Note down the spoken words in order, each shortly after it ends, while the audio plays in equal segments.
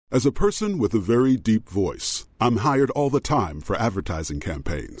As a person with a very deep voice, I'm hired all the time for advertising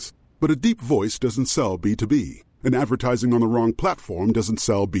campaigns. But a deep voice doesn't sell B2B, and advertising on the wrong platform doesn't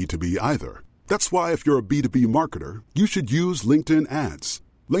sell B2B either. That's why if you're a B2B marketer, you should use LinkedIn ads.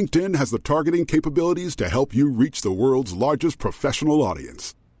 LinkedIn has the targeting capabilities to help you reach the world's largest professional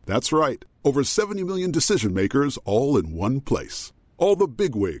audience. That's right, over 70 million decision makers all in one place. All the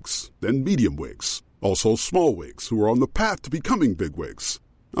big wigs, then medium wigs, also small wigs who are on the path to becoming big wigs.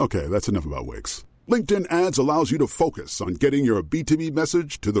 Okay, that's enough about wigs. LinkedIn ads allows you to focus on getting your B2B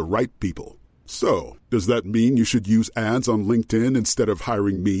message to the right people. So, does that mean you should use ads on LinkedIn instead of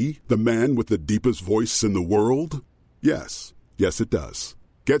hiring me, the man with the deepest voice in the world? Yes. Yes, it does.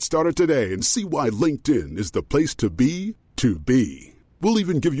 Get started today and see why LinkedIn is the place to be to be. We'll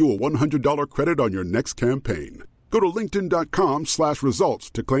even give you a $100 credit on your next campaign. Go to linkedin.com/results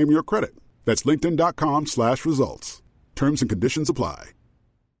to claim your credit. That's linkedin.com/results. Terms and conditions apply.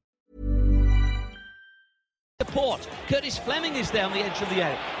 Support. Curtis Fleming is there on the edge of the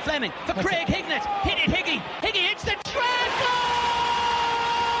area. Fleming for Craig Hignett. Hit it, Higgy. Higgy hits the treble!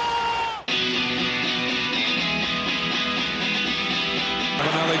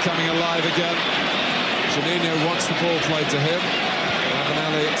 Ravanelli coming alive again. Juninho wants the ball played to him.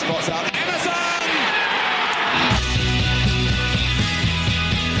 Ravanelli spots out Emerson!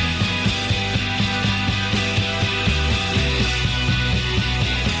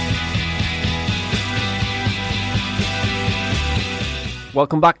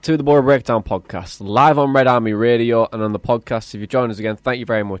 Welcome back to the Boro Breakdown podcast, live on Red Army Radio and on the podcast. If you join us again, thank you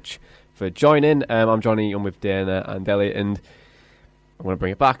very much for joining. I'm Johnny, I'm with Dana and Elliot, and I'm going to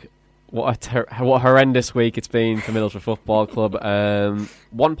bring it back. What a horrendous week it's been for Middlesbrough Football Club.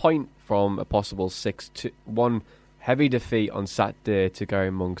 1 point from a possible 6-1 heavy defeat on Saturday to Gary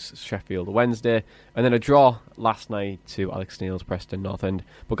Monk's Sheffield Wednesday, and then a draw last night to Alex Neil's Preston North End.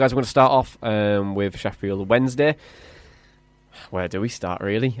 But guys, we're going to start off with Sheffield Wednesday. Where do we start,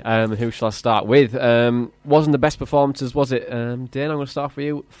 really? Who shall I start with? Wasn't the best performances, was it? Dane, I'm going to start for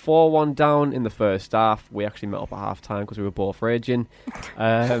you. 4-1 down in the first half. We actually met up at half-time because we were both raging.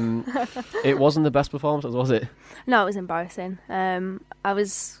 It wasn't the best performances, was it? No, it was embarrassing. I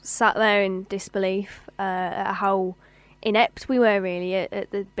was sat there in disbelief at how inept we were, really,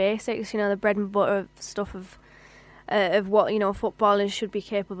 at the basics, the bread and butter stuff of what footballers should be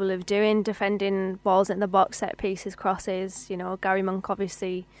capable of doing, defending balls in the box, set pieces, crosses. Gary Monk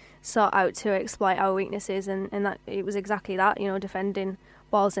obviously sought out to exploit our weaknesses, and that it was exactly that. Defending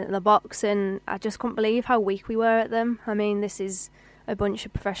balls into the box, and I just couldn't believe how weak we were at them. I mean, this is a bunch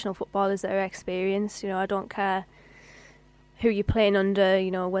of professional footballers that are experienced. I don't care who you're playing under.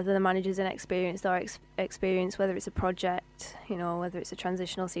 Whether the manager's inexperienced or experienced, whether it's a project, whether it's a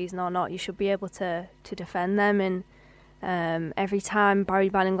transitional season or not. You should be able to defend them. And every time Barry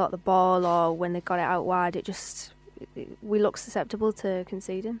Bannon got the ball or when they got it out wide, we look susceptible to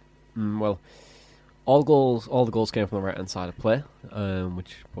conceding. Well, all the goals came from the right hand side of play,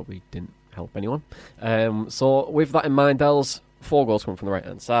 which probably didn't help anyone. So with that in mind, Dels, 4 goals come from the right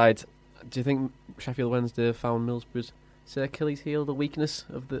hand side. Do you think Sheffield Wednesday found Middlesbrough's Achilles heel, the weakness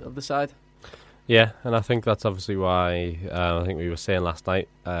of the side? Yeah, and I think that's obviously why I think we were saying last night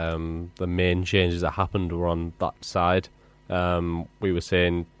the main changes that happened were on that side. We were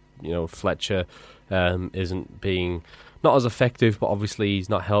saying, Fletcher isn't being not as effective, but obviously he's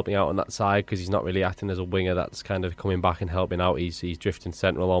not helping out on that side because he's not really acting as a winger that's kind of coming back and helping out. He's drifting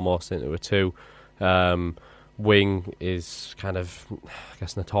central almost into a 2. Wing is kind of, I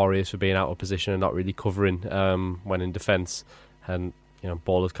guess, notorious for being out of position and not really covering when in defence. And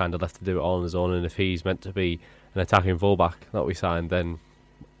Ball is kind of left to do it all on his own. And if he's meant to be an attacking fullback that we signed, then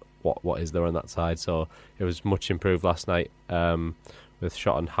what is there on that side? So it was much improved last night with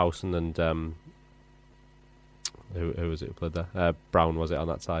Schottenhausen and who was it who played there? Brown, was it, on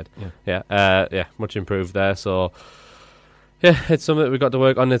that side? Yeah, much improved there. So yeah, it's something that we've got to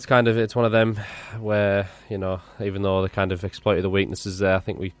work on. It's one of them where, even though they kind of exploited the weaknesses there, I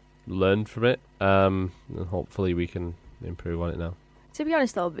think we learned from it, and hopefully we can improve on it now. To be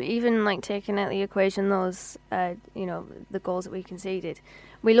honest, though, even taking out the equation those, the goals that we conceded,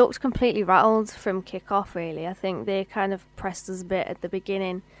 we looked completely rattled from kick-off, really. I think they kind of pressed us a bit at the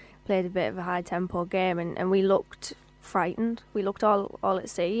beginning, played a bit of a high-tempo game, and we looked frightened. We looked all at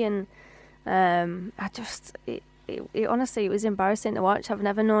sea, and honestly, it was embarrassing to watch. I've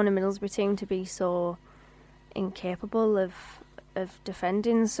never known a Middlesbrough team to be so incapable of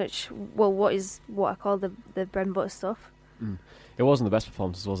defending such, what I call the bread and butter stuff. It wasn't the best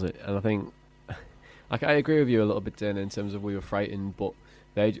performances, was it? And I think, I agree with you a little bit, Dan, in terms of we were frightened, but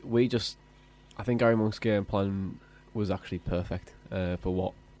I think Gary Monk's game plan was actually perfect for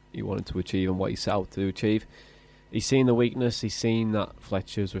what he wanted to achieve and what he set out to achieve. He's seen the weakness. He's seen that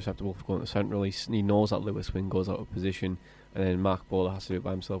Fletcher's susceptible for going to central. He knows that Lewis Wing goes out of position, and then Mark Bowler has to do it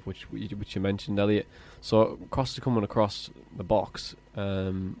by himself, which you mentioned, Elliot. So crosses coming across the box,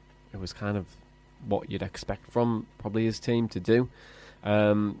 it was kind of what you'd expect from probably his team to do.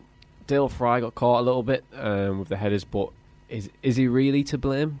 Dale Fry got caught a little bit with the headers, but is he really to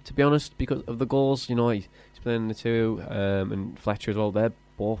blame, to be honest, because of the goals? You know, he's playing the two, and Fletcher as well. They're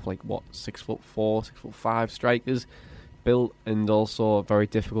both 6'4", 6'5" strikers, built and also very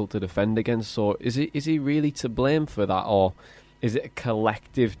difficult to defend against. So is he really to blame for that, or is it a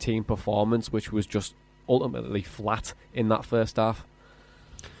collective team performance which was just ultimately flat in that first half?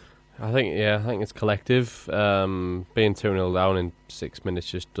 I think it's collective. Being 2-0 down in 6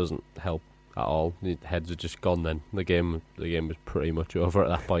 minutes just doesn't help at all. The heads are just gone then. The game was pretty much over at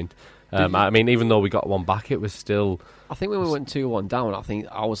that point. I mean, even though we got one back, it was still... I think when we went 2-1 down,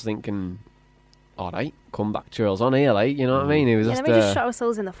 I was thinking, all right, come back Charles on here, you know what I mean? It was then we just shot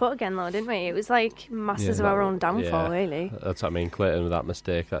ourselves in the foot again, though, didn't we? It was like masters of our own downfall, really. That's what I mean. Clayton with that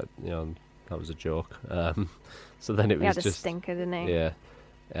mistake, that was a joke. So then it was just... He had a stinker, didn't he?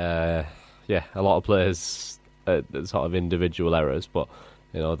 Yeah. A lot of players, sort of individual errors, but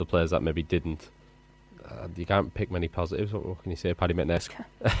the players that maybe didn't. You can't pick many positives. What can you say? Paddy McNair.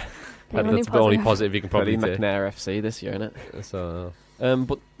 That's the only positive you can probably Paddy take. McNair FC this year, isn't it? So,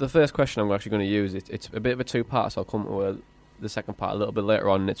 but the first question I'm actually going to use, it's a bit of a two-part, so I'll come to the second part a little bit later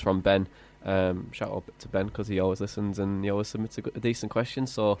on. It's from Ben. Shout out to Ben because he always listens and he always submits a decent question.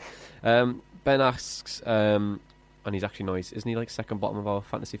 So Ben asks, and he's actually isn't he second bottom of our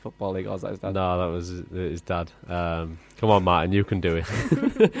fantasy football league, or is that his dad? No, that was his dad. Come on, Martin, you can do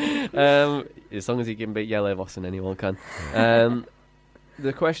it. As long as he can beat Yellow Vossen, anyone can.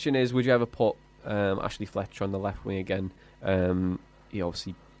 The question is, would you ever put Ashley Fletcher on the left wing again? He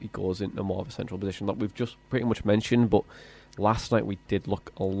goes into more of a central position, like we've just pretty much mentioned, but last night we did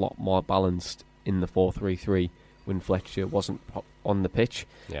look a lot more balanced in the 4-3-3 when Fletcher wasn't on the pitch.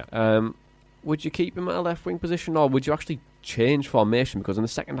 Yeah. Would you keep him at a left wing position, or would you actually change formation? Because in the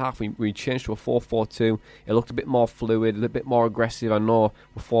second half we changed to a 4-4-2. It looked a bit more fluid, a little bit more aggressive. I know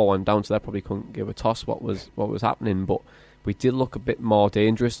we're 4-1 down, so they probably couldn't give a toss what was happening, but we did look a bit more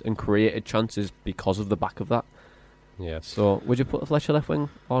dangerous and created chances because of the back of that. Yeah. So would you put Fletcher left wing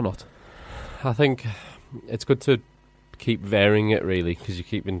or not? I think it's good to keep varying it, really, because you're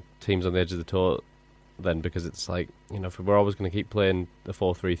keeping teams on the edge of the toe then, because it's if we're always going to keep playing the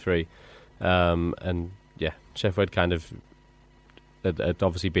 4-3-3, and Sheffield kind of had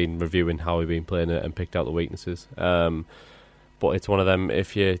obviously been reviewing how we've been playing it and picked out the weaknesses. But it's one of them,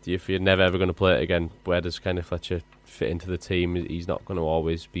 if you're never ever going to play it again, where does kind of Fletcher fit into the team? He's not going to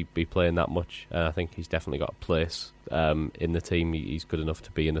always be playing that much, and I think he's definitely got a place in the team. He's good enough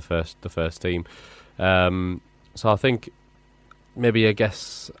to be in the first team. So I think maybe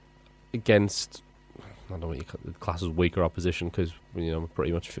against, I don't know what you class as weaker opposition, because we're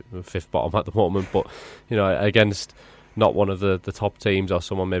pretty much fifth bottom at the moment, but against not one of the top teams or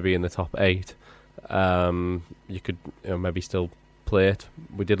someone maybe in the top 8, you could maybe still play it.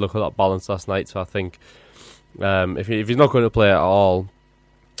 We did look a lot balanced last night, so I think if he's not going to play at all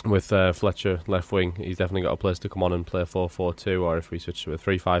with Fletcher left wing, he's definitely got a place to come on and play 4-4-2, or if we switch to a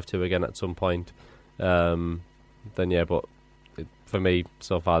 3-5-2 again at some point, then yeah. But for me,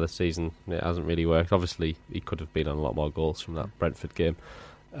 so far this season, it hasn't really worked. Obviously, he could have been on a lot more goals from that Brentford game,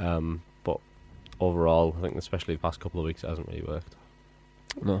 but overall, I think especially the past couple of weeks, it hasn't really worked.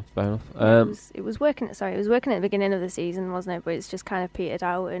 No, fair enough. It was working. It was working at the beginning of the season, wasn't it? But it's just kind of petered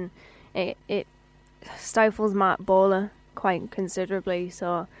out, and it stifles Mark Bowler quite considerably.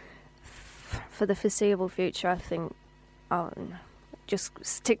 So for the foreseeable future, I think I'll just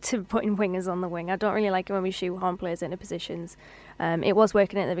stick to putting wingers on the wing. I don't really like it when we shoehorn players into positions. It was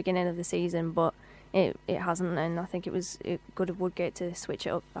working at the beginning of the season, but it hasn't, and I think it was good of Woodgate to switch it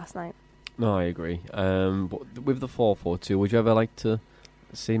up last night. No, I agree. But with the 4-4-2, would you ever like to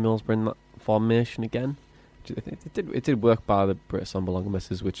see Mills bring that formation again? It did work by the British Assembly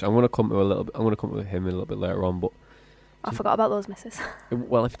misses, which I'm going to come to with him a little bit later on. But I forgot about those misses.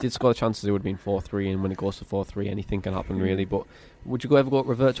 Well, if he did score the chances, it would have been 4-3, and when it goes to 4-3, anything can happen really. But would you ever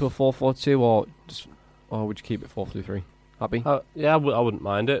revert to a 4-4-2, or would you keep it 4-3-3? Happy? Yeah, I wouldn't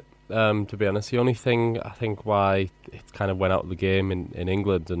mind it. To be honest, the only thing I think why it kind of went out of the game in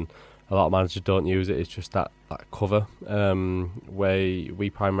England, and a lot of managers don't use it, is just that cover, where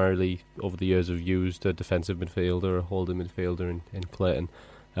we primarily over the years have used a defensive midfielder, a holding midfielder in Clayton,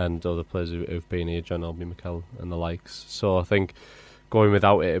 and other players who've been here, John Albie, Mikel and the likes. So I think going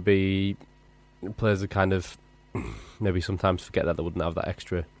without it'd be players that kind of maybe sometimes forget that they wouldn't have that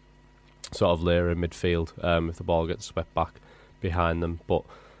extra sort of layer in midfield if the ball gets swept back behind them. But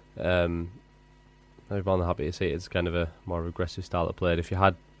I'm happy to see it's kind of a more aggressive style of play. If you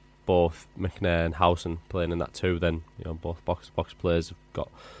had both McNair and Howson playing in that too, then both box players have got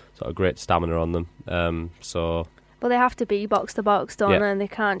sort of great stamina on them. But they have to be box to box, don't they? And they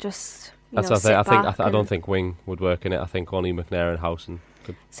can't just. I don't think wing would work in it. I think only McNair and Howson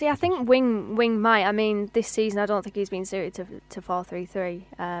could. See, I think wing might. I mean, this season I don't think he's been suited to 4-3-3.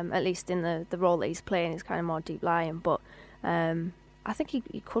 At least in the role that he's playing is kind of more deep lying. But I think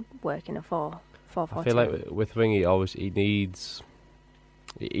he could work in a 4-4-2. I feel like with wing he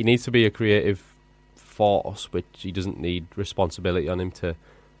needs to be a creative force, which he doesn't need responsibility on him to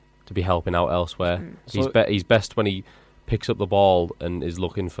be helping out elsewhere. He's best when he picks up the ball and is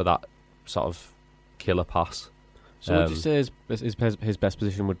looking for that sort of killer pass. So would you say his best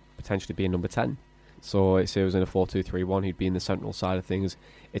position would potentially be in number 10? So say it was in a 4-2-3-1, he'd be in the central side of things.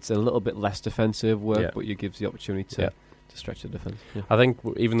 It's a little bit less defensive work, but it gives the opportunity to stretch the defence. Yeah. I think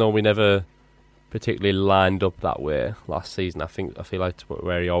even though we never particularly lined up that way last season, I feel like it's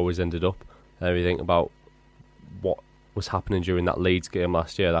where he always ended up. And we think about what was happening during that Leeds game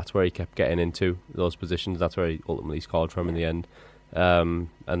last year, that's where he kept getting into those positions. That's where he ultimately scored from in the end.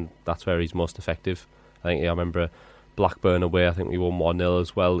 And that's where he's most effective. I remember Blackburn away, I think we won 1-0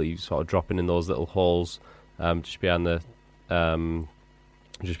 as well. He's sort of dropping in those little holes just behind the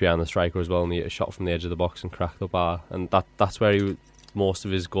striker as well, and he hit a shot from the edge of the box and cracked the bar. And that's where most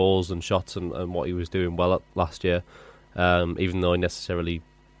of his goals and shots and what he was doing well at last year. Even though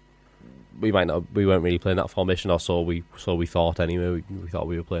we weren't really playing that formation, or so we thought anyway. We thought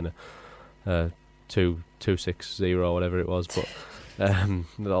we were playing a 2-6-0 or whatever it was, but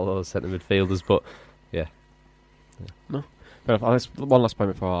with all those centre midfielders. But yeah. No. But one last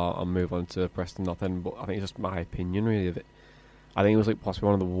point before I'll move on to Preston North End, but I think it's just my opinion really of it. I think it was like possibly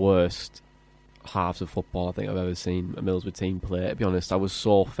one of the worst halves of football I think I've ever seen a Middlesbrough team play. To be honest, I was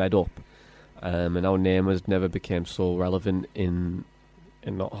so fed up, and our name has never became so relevant in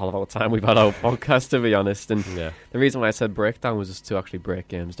not all of our time we've had our podcast, to be honest. And the reason why I said breakdown was just to actually break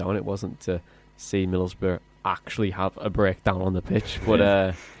games down. It wasn't to see Middlesbrough actually have a breakdown on the pitch.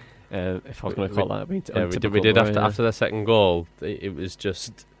 But if I was going to call that, we did after the second goal. It was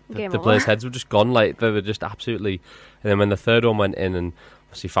just the players' heads were just gone. Like they were just absolutely. And then when the third one went in, and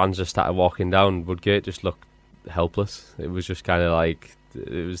obviously fans just started walking down, Woodgate just looked helpless. It was just kind of like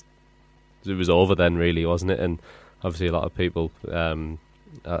it was over then, really, wasn't it? And obviously a lot of people.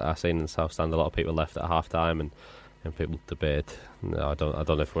 I've seen in the South Stand a lot of people left at half time, and people debate. No, I don't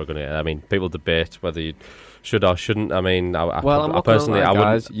know if we're going to. I mean, people debate whether you should or shouldn't. I mean, I personally, I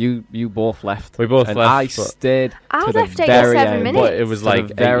wouldn't. You both left. We both left. I stayed. I to left the at very 7 end. minutes. But it was like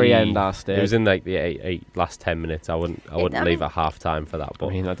the very end. I stayed. It was in like the last 10 minutes. I wouldn't leave at half time for that. But I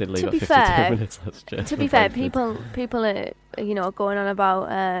mean, I did leave at 52 minutes. To be fair, people are going on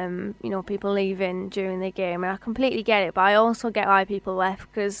about people leaving during the game, and I completely get it. But I also get why people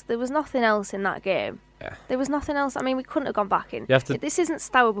left, because there was nothing else in that game. Yeah. There was nothing else. I mean, we couldn't have gone back in. This isn't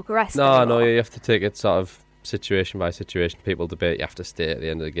Steaua Bucharest. No, you have to take it sort of situation by situation. People debate. You have to stay at the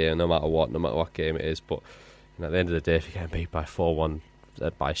end of the game, no matter what game it is. But at the end of the day, if you're getting beat by 4-1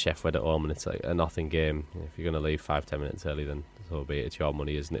 by Sheffield at home and it's like a nothing game, if you're going to leave 5-10 minutes early, then so be it. It's your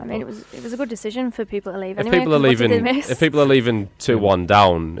money, isn't it? I mean, it was a good decision for people to leave. If anyway, people are leaving 2-1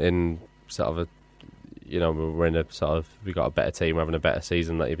 down in sort of a. We're in a sort of, we got a better team, we're having a better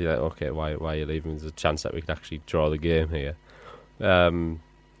season. That you'd be like, okay, why are you leaving? There's a chance that we could actually draw the game here.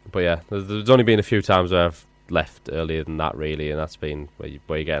 But yeah, there's only been a few times where I've left earlier than that, really, and that's been where you're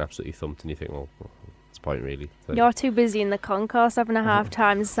getting absolutely thumped, and you think, well, what's the point, really? So, you're too busy in the concourse having a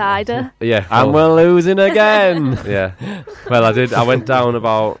half-time cider. Yeah, and we're losing again. Yeah, well, I went down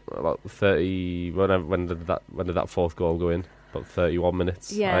about 30. When did that fourth goal go in? About 31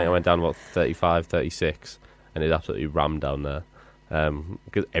 minutes. Yeah. I went down about 35, 36, and it absolutely rammed down there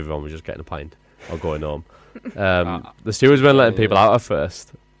because everyone was just getting a pint or going home. The stewards weren't letting people out at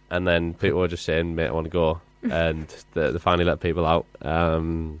first, and then people were just saying, "Mate, I want to go," and they finally let people out.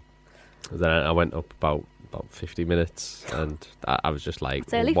 Then I went up about 50 minutes, and I was just like,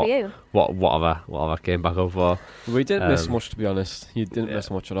 "It's early for you. What have I came back up for?" We didn't miss much, to be honest. You didn't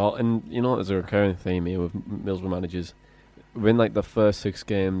miss much at all, and there's a recurring theme here with Middlesbrough managers. Win like the first 6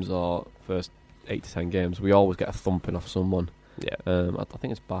 games or first 8 to 10 games, we always get a thumping off someone. Yeah, I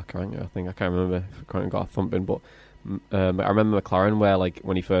think it's Barkaranga. I can't remember if Carrington got a thumping, but I remember McLaren where like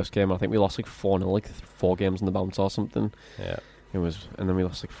when he first came, I think we lost like 4-0, like 4 games in the bounce or something. Yeah, it was, and then we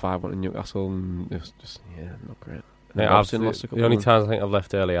lost like 5-1 in Newcastle, and it was just not great. The only times I think I've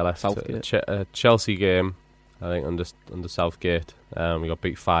left early, I left Chelsea game, I think, under Southgate. We got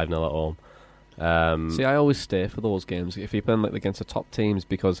beat 5-0 at home. See, I always stay for those games if you're playing against the top teams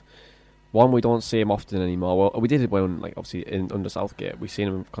because one, we don't see him often anymore. Well, we did it when obviously under Southgate, we've seen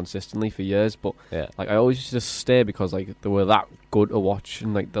him consistently for years. But I always just stay because they were that good to watch,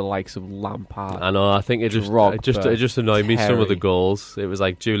 and the likes of Lampard. I know. I think it just annoyed me some of the goals. It was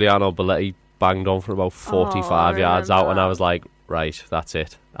like Giuliano Belletti banged on for about 45 yards out, and I was like, right, that's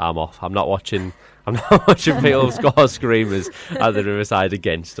it. I'm off. I'm not watching people score screamers at the Riverside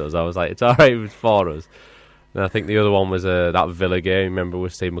against us. I was like, it's all right for us. And I think the other one was that Villa game. Remember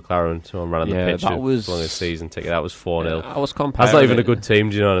with Steve McLaren ran on the pitch that was one of the season ticket. That was 4-0. I was comparing. That's not even a good team.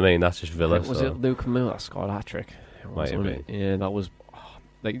 Do you know what I mean? That's just Villa. Was it Luke Miller that scored a hat trick? Might have been. Yeah, that was.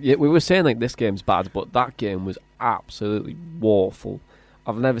 We were saying this game's bad, but that game was absolutely woeful.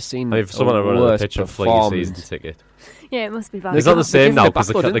 I've never seen. For someone to run on the pitch and fling a season ticket. Yeah, it must be bad. It's not the same now because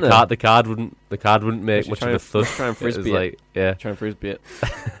the card wouldn't make much of a fuss. Try and frisbee it. Try and frisbee it.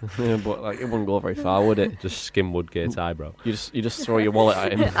 But it wouldn't go very far, would it? Just skim Woodgate's eyebrow. You just throw your wallet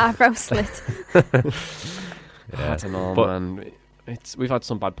at him. Eyebrow slit. I don't know, man. We've had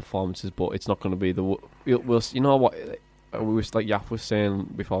some bad performances, but it's not going to be the. We'll you know what? We was Yaf was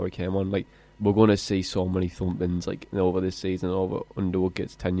saying before we came on, we're going to see so many thumpings over this season over under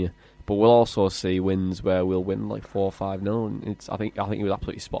Woodgate's tenure. But we'll also see wins where we'll win 4-5-0, and I think he was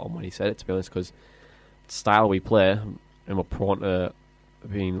absolutely spot on when he said it. To be honest, because style we play, and we're prone to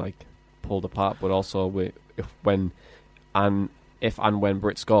being pulled apart. But also, if and when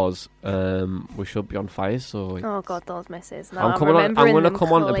Brit scores, we should be on fire. So oh god, those misses! No, I'm going to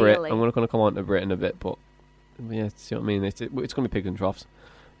come on to Brit. I'm going to come on to Brit in a bit, but yeah, see what I mean. It's going to be pigs and troughs.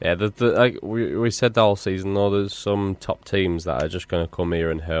 Yeah, we said that all season though. There's some top teams that are just going to come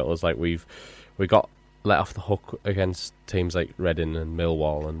here and hurt us. We got let off the hook against teams like Reading and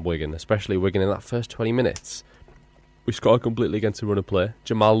Millwall and Wigan, especially Wigan in that first 20 minutes. We scored completely against a run of play.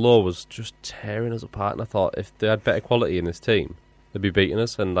 Jamal Lowe was just tearing us apart, and I thought if they had better quality in this team, they'd be beating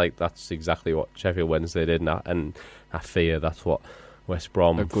us. And that's exactly what Sheffield Wednesday did, and I fear that's what West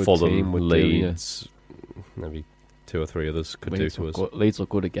Brom, Fulham, Leeds, maybe 2 or 3 others could do to us. Leeds look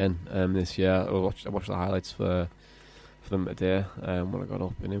good again this year. I watched the highlights for them today when I got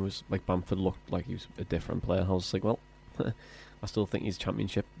up, and it was Bamford looked like he was a different player. I was well, I still think he's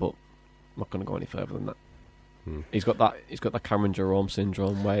Championship, but I'm not going to go any further than that. He's got that Cameron Jerome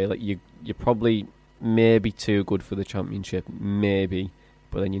syndrome where you're probably maybe too good for the Championship, maybe,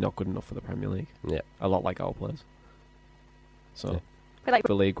 but then you're not good enough for the Premier League. Yeah, a lot like our players. So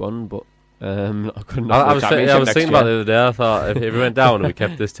for League One, but. I was thinking about it the other day. I thought if we went down and we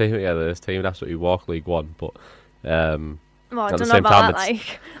kept this team together, this team would absolutely walk League One. But I don't know about that,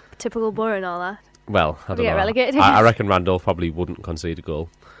 typical Borough and all that. Well, I don't know. Get relegated. I reckon Randolph probably wouldn't concede a goal.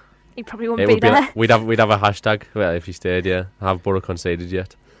 He probably wouldn't be there. We'd have a hashtag if he stayed. Yeah, have Borough conceded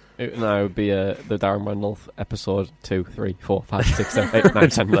yet? It would be the Darren Randolph episode 2, 3, 4, 5, 6, 7, 8, 9,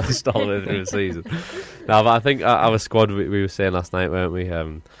 10 list all the way through the season. Now, but I think our squad we were saying last night, weren't we?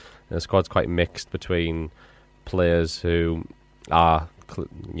 The squad's quite mixed between players who are,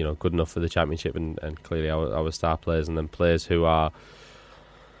 good enough for the Championship and clearly our star players, and then players who are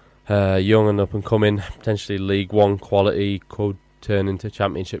young and up and coming, potentially League One quality, could turn into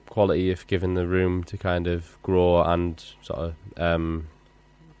Championship quality if given the room to kind of grow and sort of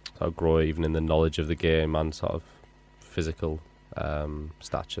grow even in the knowledge of the game and sort of physical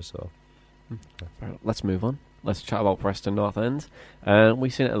stature. So let's move on. Let's chat about Preston North End.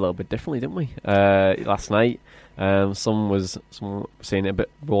 We've seen it a little bit differently, didn't we? Last night, some seeing it a bit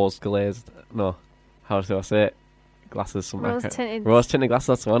rose glazed. No, how do I say it? Glasses. Rose tinted glasses.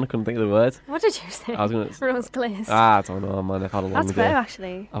 That's the one. I couldn't think of the word. What did you say? Rose glazed. I don't know, man. I've had a long day. That's fair,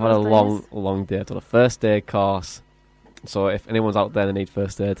 actually. I've had a long day. I've done a first aid course. So if anyone's out there that need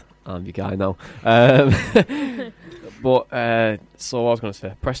first aid, I'm your guy now. But so what I was going to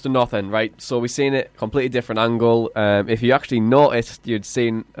say, Preston North End, right? So we've seen it completely different angle. If you actually noticed, you'd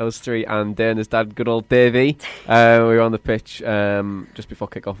seen us three and Dana's dad, good old Davey. We were on the pitch just before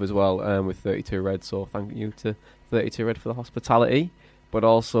kick-off as well with 32 Red. So thank you to 32 Red for the hospitality. But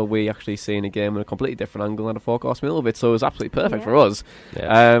also we actually seen a game in a completely different angle and a four-course meal of it. So it was absolutely perfect for us.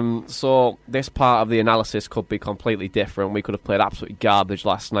 Yeah. So this part of the analysis could be completely different. We could have played absolutely garbage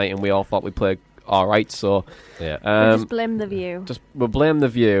last night and we all thought we played alright, so we'll just blame the view. We'll blame the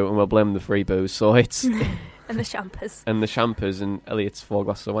view and we'll blame the free booze. So it's and the champers and Elliot's 4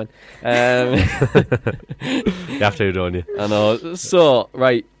 glasses of wine. You have to, don't you? I know. So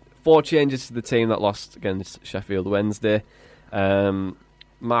 4 changes to the team that lost against Sheffield Wednesday.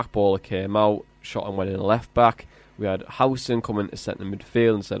 Mark Bowler came out, Shotton went in a left back. We had Howson coming to centre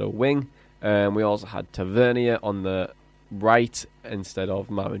midfield instead of wing. We also had Tavernier on the right instead of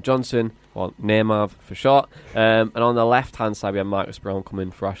Marvin Johnson, or Neymar for short. And on the left-hand side, we had Marcus Brown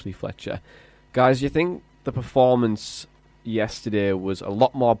coming for Ashley Fletcher. Guys, do you think the performance yesterday was a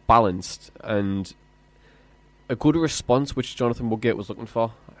lot more balanced and a good response, which Jonathan Woodgate was looking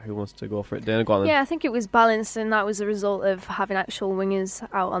for? Who wants to go for it? Dana, go on then. Yeah, I think it was balanced, and that was a result of having actual wingers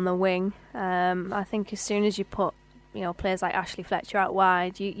out on the wing. I think as soon as you put, players like Ashley Fletcher out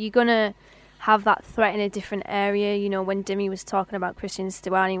wide, you're gonna have that threat in a different area. When Dimmy was talking about Christian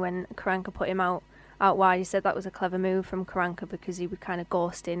Stuani, when Karanka put him out wide, he said that was a clever move from Karanka because he would kind of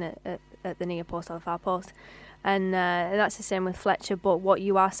ghost in at the near post or the far post. And that's the same with Fletcher, but what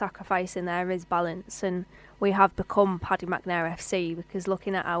you are sacrificing there is balance, and we have become Paddy McNair FC because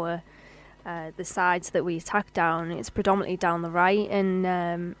looking at our the sides that we attack down, it's predominantly down the right,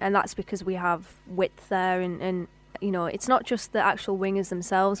 and that's because we have width there, and it's not just the actual wingers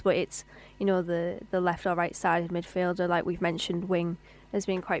themselves, but it's the left or right sided midfielder, like we've mentioned. Wing has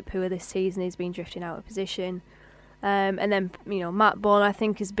been quite poor this season. He's been drifting out of position, and then Matt Bonner I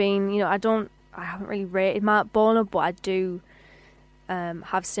think has been I haven't really rated Matt Bonner, but I do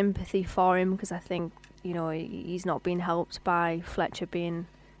have sympathy for him because I think he's not been helped by Fletcher being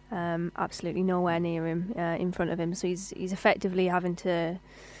absolutely nowhere near him in front of him, so he's effectively having to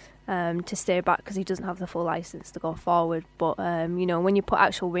stay back because he doesn't have the full license to go forward. But when you put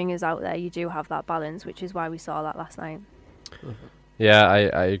actual wingers out there, you do have that balance, which is why we saw that last night. Yeah,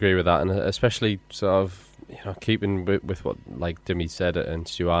 I agree with that, and especially sort of keeping with what like Dimmy said and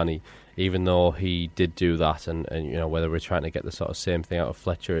Stuani, even though he did do that, and whether we're trying to get the sort of same thing out of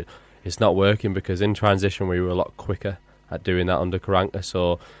Fletcher, it's not working because in transition we were a lot quicker at doing that under Karanka.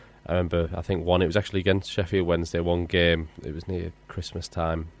 So I remember, I think it was actually against Sheffield Wednesday, one game, it was near Christmas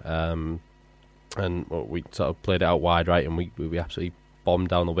time, and we sort of played it out wide right, and we absolutely bombed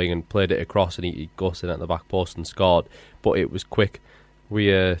down the wing and played it across, and he ghosted at the back post and scored, but it was quick.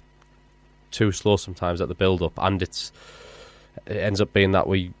 We are too slow sometimes at the build-up, and it ends up being that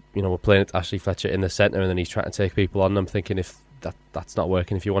we're playing it to Ashley Fletcher in the centre, and then he's trying to take people on. I'm thinking if that's not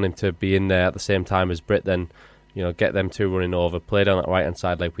working, if you want him to be in there at the same time as Britt, then get them two running over, play down that right hand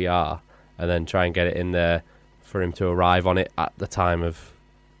side like we are, and then try and get it in there for him to arrive on it at the time of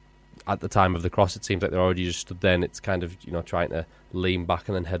the cross. It seems like they're already just stood there, and it's kind of trying to lean back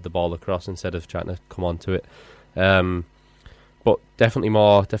and then head the ball across instead of trying to come onto it. But definitely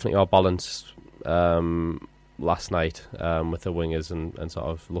more balanced last night with the wingers and sort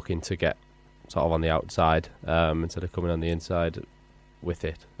of looking to get sort of on the outside instead of coming on the inside with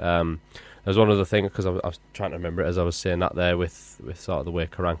it. There's one other thing, because I was trying to remember it as I was saying that there, with sort of the way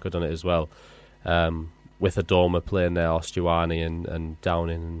Karanka done it as well, with Adoma playing there, or Stuani and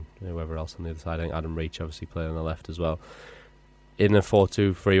Downing and whoever else on the other side. I think Adam Reach obviously playing on the left as well. In the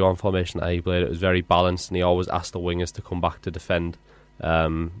 4-2-3-1 formation that he played, it was very balanced, and he always asked the wingers to come back to defend,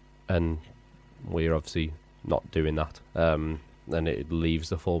 and we're obviously not doing that, and it leaves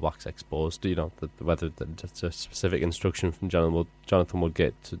the fullbacks exposed. Whether it's a specific instruction from Jonathan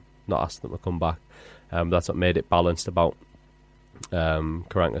Woodgate to not ask them to come back, that's what made it balanced about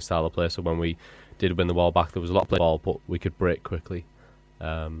Karanka's style of play. So when we did win the ball back, there was a lot of play ball, but we could break quickly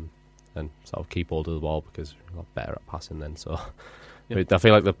and sort of keep hold of the ball because we're a lot better at passing then. So I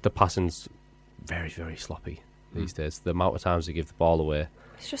feel like the passing's very, very sloppy these days. The amount of times they give the ball away,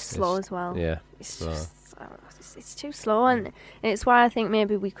 it's just slow as well. Yeah, it's too slow, and it's why I think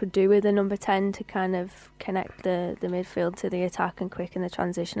maybe we could do with a number 10 to kind of connect the midfield to the attack and quicken the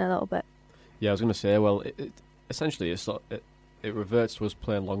transition a little bit. Yeah, I was going to say, well, essentially it reverts to us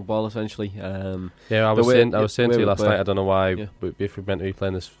playing long ball essentially. I was saying to you last night, I don't know why, if we're meant to be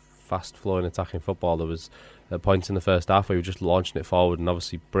playing this fast flowing attacking football, there was points in the first half where we were just launching it forward, and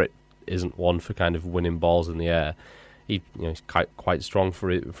obviously Britt isn't one for kind of winning balls in the air. He's quite strong for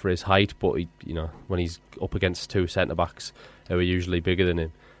his height, but when he's up against two centre backs who are usually bigger than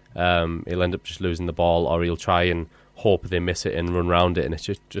him, he'll end up just losing the ball, or he'll try and hope they miss it and run round it, and it's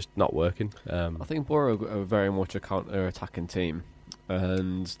just not working. I think Borough are very much a counter-attacking team,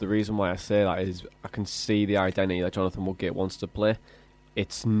 and the reason why I say that is I can see the identity that Jonathan Woodgate wants to play.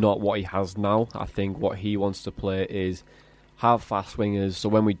 It's not what he has now. I think what he wants to play is have fast wingers, so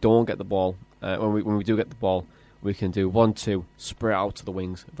when we don't get the ball, when we do get the ball, we can do 1-2, spray out to the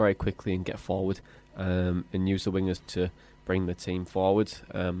wings very quickly and get forward, and use the wingers to bring the team forward.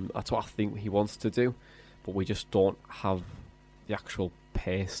 That's what I think he wants to do, but we just don't have the actual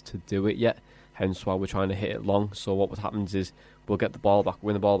pace to do it yet, hence why we're trying to hit it long. So what happens is we'll get the ball back,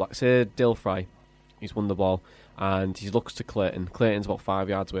 win the ball back. Say Dilfry, he's won the ball, and he looks to Clayton. Clayton's about 5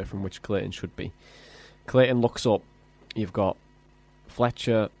 yards away from which Clayton should be. Clayton looks up, you've got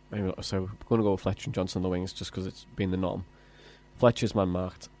Fletcher. So we're going to go with Fletcher and Johnson on the wings just because it's been the norm. Fletcher's man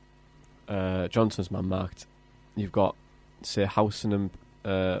marked. Johnson's man marked. You've got, say, Howson and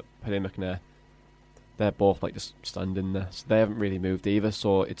Paddy McNair. They're both like just standing there, so they haven't really moved either.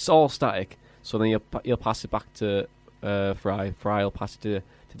 So it's all static. So then you'll pass it back to Fry. Fry will pass it to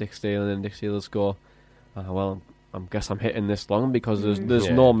Dick Steele, and then Dick Steele will score. Well, I guess I'm hitting this long because there's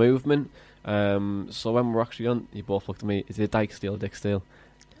no movement. So when we're actually on, you both looked at me. Is it Dyke Steele, Dick Steele?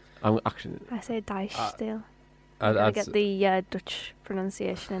 I say Dyche Steele. I'd get the Dutch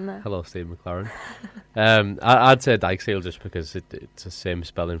pronunciation in there. Hello, Steve McLaren. I'd say Dyke Steele just because it's the same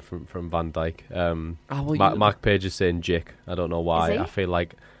spelling from Van Dyke. Mark Page is saying Jake. I don't know why. I feel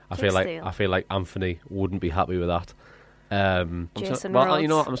like Anthony wouldn't be happy with that. Jason well, Rhodes. you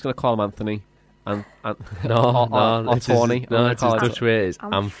know what? I'm just going to call him Anthony. No, it's Tony. No, it's his Dutch way. It's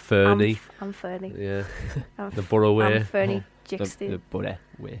Anthony. Anthony. Yeah, the Borough way. Anthony Jake Steele. The Borough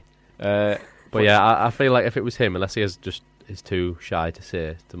way. But yeah, I feel like if it was him, unless he is too shy to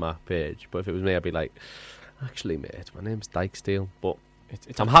say to Mark Page, but if it was me, I'd be like, actually, mate, my name's Dyke Steele, but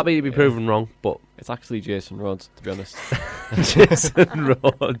I'm happy to be proven wrong, but it's actually Jason Rhodes, to be honest. Jason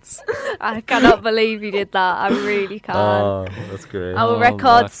Rhodes. I cannot believe you did that. I really can't. Oh, that's great. Our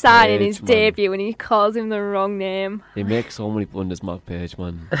record signing his debut and he calls him the wrong name. He makes so many blunders, Mark Page,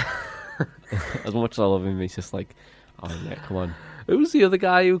 man. As much as I love him, he's just like, oh, yeah, come on. Who's the other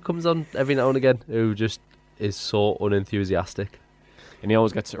guy who comes on every now and again who just is so unenthusiastic? And he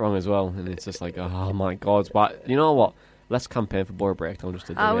always gets it wrong as well. And it's just like, oh my God. But you know what? Let's campaign for Borough Breakdown just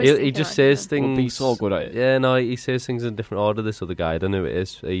to do it. He just says things. We'll be so good at it. Yeah, no, he says things in a different order. This other guy, I don't know who it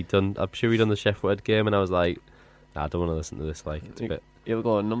is. I'm sure he done the Sheffield game, and I was like, nah, I don't want to listen to this. Like, it's a bit. He'll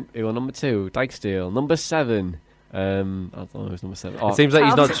go number 2, Dyke Steele. Number 7. I don't know who's number 7. It seems like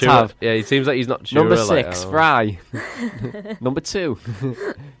he's not sure. Tav. Yeah, it seems like he's not sure. Number 6, Fry. Number 2,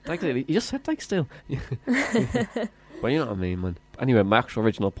 Dyke Steele. You just said Dyke Steele. Well, you know what I mean, man. Anyway, my actual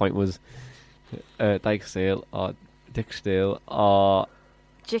original point was Dyke Steele or Dick Steele or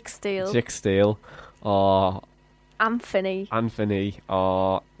Jick Steele. Jick Steele or Anthony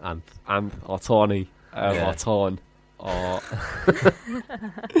or or Tony or Torn or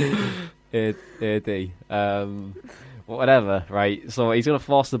AD whatever, right? So he's going to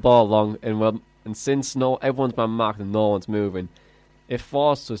force the ball along, and since everyone's been marked and no one's moving, it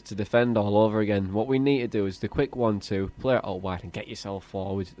forced us to defend all over again. What we need to do is the quick 1-2, play it out wide and get yourself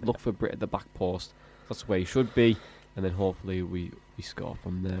forward. Look for Britt at the back post. That's where you should be, and then hopefully we score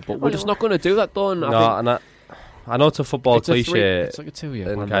from there. But we're just not going to do that, though. I know it's a football cliche. It's like a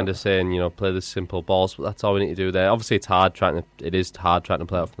 2-year and kind of saying, play the simple balls, but that's all we need to do there. Obviously, it is hard trying to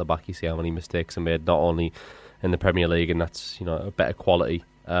play out from the back. You see how many mistakes are made, not only in the Premier League, and that's a better quality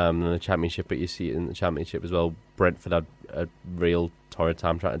than the Championship, but you see it in the Championship as well. Brentford had a real torrid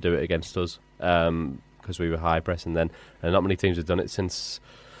time trying to do it against us because we were high pressing then, and not many teams have done it since.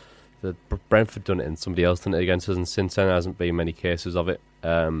 Brentford done it and somebody else done it against us, and since then there hasn't been many cases of it.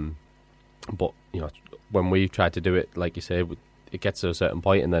 But when we tried to do it, like you say, it gets to a certain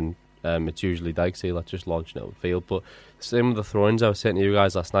point, and then it's usually Dyke Steele that's just launching it up the field. But same with the throw-ins. I was saying to you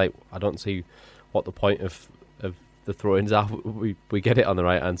guys last night, I don't see what the point of the throw-ins are. We get it on the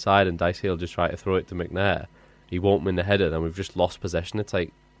right hand side, and Dyke Steele just try to throw it to McNair. He won't win the header, then we've just lost possession. It's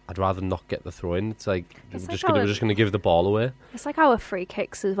like, I'd rather not get the throw in. It's like we're just going to give the ball away. It's like our free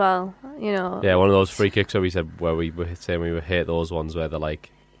kicks as well, Yeah, one of those free kicks where we were saying we would hate those ones where they're like,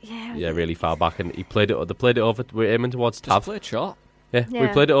 really far back, and they played it over. We're aiming towards Tav. Just play it short. Yeah, we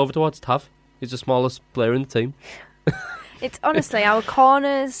played it over towards Tav. He's the smallest player in the team. It's honestly our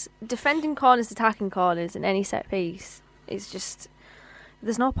corners, defending corners, attacking corners, in any set piece. It's just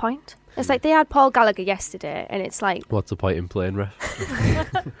there's no point. It's like they had Paul Gallagher yesterday, and it's like, what's the point in playing ref?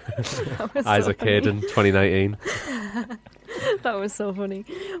 Isaac Hayden, 2019. That was so funny.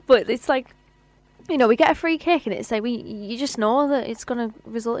 But it's like, we get a free kick, and it's like you just know that it's going to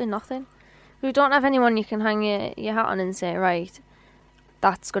result in nothing. We don't have anyone you can hang your hat on and say, right,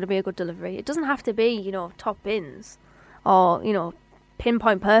 that's going to be a good delivery. It doesn't have to be, top bins or,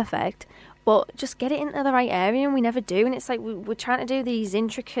 pinpoint perfect. But just get it into the right area, and we never do. And it's like we're trying to do these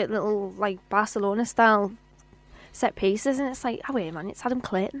intricate little, like, Barcelona-style set pieces, and it's like, oh, wait, man, it's Adam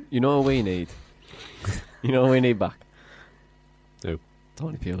Clayton. You know what we need? You know what we need back? Who?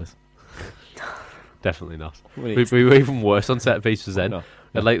 Tony Pulis. Definitely not. We were even worse on set pieces then. No.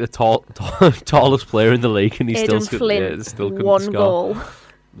 And like the tallest player in the league, and he still couldn't score. One goal.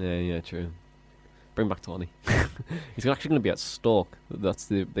 Yeah, true. Bring back Tony. He's actually going to be at Stoke. That's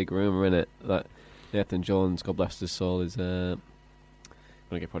the big rumour, innit? That Nathan Jones, God bless his soul, is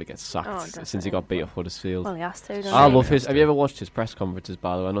going to probably get sacked Oh, since he got beat off Huddersfield. Well, he has to. Don't I he? love his. Have you ever watched his press conferences?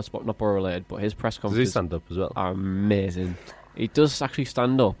 By the way, not Borough related, but his press Does he conferences stand up as well? are amazing. He does actually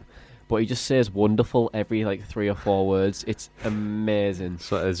stand up, but he just says "wonderful" every like 3 or 4 words. It's amazing.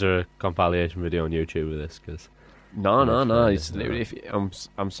 So is there a compilation video on YouTube with this? Cause No. sure, It's yeah. literally,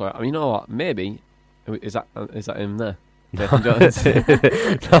 I'm sorry. I mean, you know what? Maybe is that him there? Nathan Jones.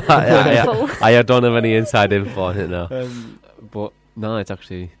 I don't have any inside info on it now. But no, it's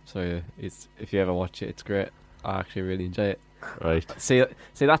actually sorry. It's if you ever watch it, it's great. I actually really enjoy it. Right. See,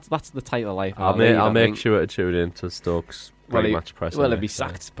 that's the type of life. I'll make sure to tune in to Stokes match press. Well, he'd be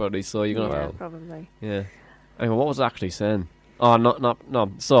sacked, buddy. So you're gonna. Yeah, probably. Yeah. Anyway, what was I actually saying? Oh, no.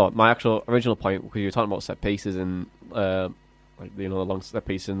 So my actual original point, because you were talking about set pieces and like the long set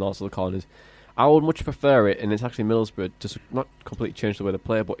pieces and also the corners. I would much prefer it, and it's actually Middlesbrough, just not completely change the way they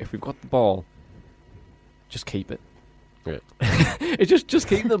play, but if we've got the ball, just keep it. Yeah. It's just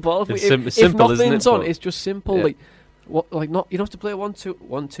keep the ball. It's If simple, isn't nothing's it? on, But- it's just simple. Yeah. Not you don't have to play a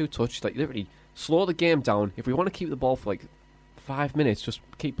 1-2 touch. Like literally, slow the game down. If we want to keep the ball for like 5 minutes, just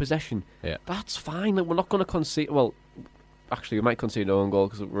keep possession. Yeah. That's fine. Like, we're not going to concede. Well, actually, we might concede our own goal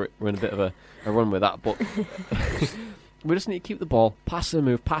because we're in a bit of a run with that. But we just need to keep the ball, pass and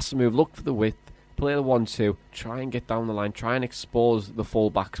move, look for the width, play the 1-2, try and get down the line, try and expose the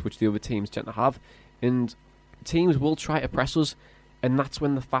full-backs, which the other teams tend to have. And teams will try to press us, and that's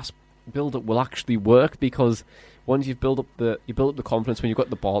when the fast build-up will actually work, because once you build up the confidence when you've got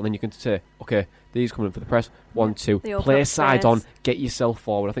the ball, then you can say, okay, these coming in for the press, 1-2, The open play up side players. on, get yourself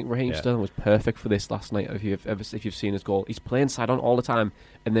forward. I think Raheem Yeah. Sterling was perfect for this last night. If you've seen his goal, he's playing side on all the time,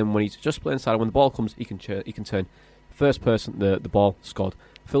 and then when he's just playing side on, when the ball comes, he can turn. First person, the ball scored.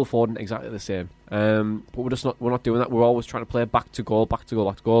 Phil Foden, exactly the same. But we're not doing that. We're always trying to play back to goal.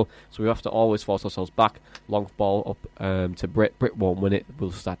 So we have to always force ourselves back. Long ball up to Brit. Brit won't win it.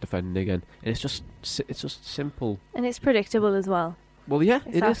 We'll start defending again. And it's just simple. And it's predictable as well. Well, yeah,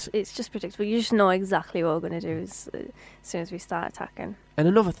 it is. It's just predictable. You just know exactly what we're going to do as soon as we start attacking. And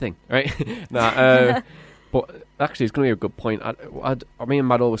another thing, right? But actually, it's going to be a good point. Me and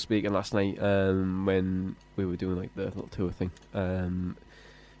Maddle were speaking last night when we were doing like the little tour thing.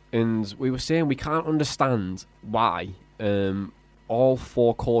 And we were saying we can't understand why all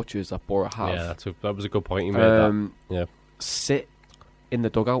 4 coaches that Borough have Yeah, that was a good point you made. That. Yeah. sit in the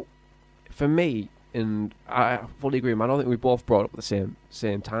dugout. For me, and I fully agree, man, I don't think we both brought up at the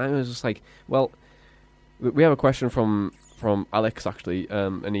same time. It was just like, well, we have a question from Alex actually,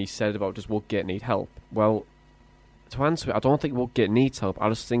 and he said about does Woodgate need help? Well, to answer it, I don't think Woodgate needs help. I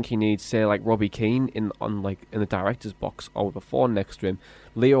just think he needs, say, like Robbie Keane in the director's box or with a 4 next to him,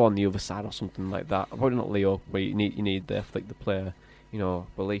 Leo on the other side or something like that. Probably not Leo, but you need there for like the player,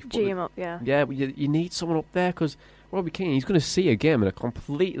 belief. G him up, yeah. Yeah, but you need someone up there, because Robbie Keane, he's going to see a game in a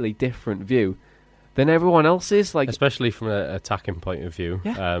completely different view than everyone else is. Like, especially from an attacking point of view,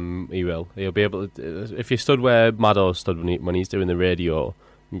 Yeah. he will. He'll be able to. If you stood where Maddo stood when he's doing the radio,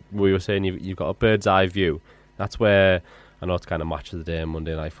 we were saying you've got a bird's eye view. That's where, I know it's kind of match of the day and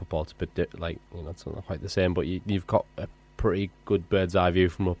Monday Night Football. It's a bit it's not quite the same, but you've got a pretty good bird's eye view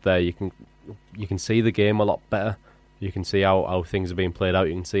from up there. You can see the game a lot better. You can see how things are being played out.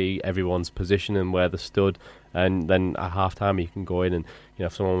 You can see everyone's position and where they stood. And then at half time, you can go in and,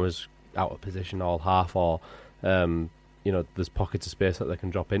 if someone was out of position all half, or, there's pockets of space that they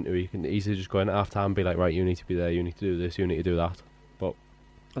can drop into, you can easily just go in at half time and be like, right, you need to be there, you need to do this, you need to do that. But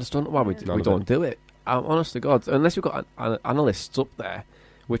I just don't know why we None of don't do it. Honest to God, unless we've got analysts up there,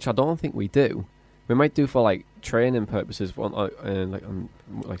 which I don't think we do. We might do for like training purposes, on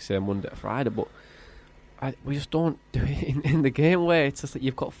say Monday to Friday, but we just don't do it in the game where it's just that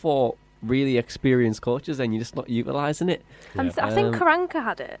you've got 4 really experienced coaches and you're just not utilising it. Yeah. I think Karanka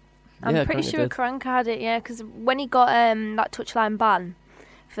had it. I'm Yeah, pretty Karanka sure did. Karanka had it, yeah, because when he got that touchline ban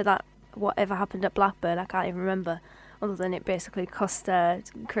for that, whatever happened at Blackburn, I can't even remember, other than it basically cost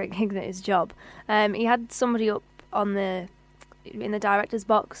Craig Hignett his job. He had somebody up in the director's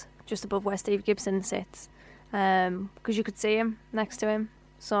box, just above where Steve Gibson sits, because you could see him next to him.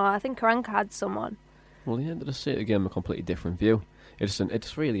 So I think Karanka had someone. Well, yeah, they just see it again with a completely different view. It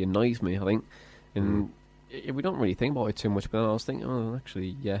just really annoys me, I think. And we don't really think about it too much, but then I was thinking, oh,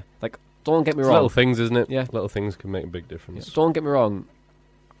 actually, yeah. Like, don't get me it's wrong. little things, isn't it? Yeah. Little things can make a big Yeah, difference. don't get me wrong.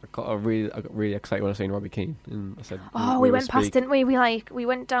 I got really excited when I seen Robbie Keane, and I said, Oh, we went past, didn't we? We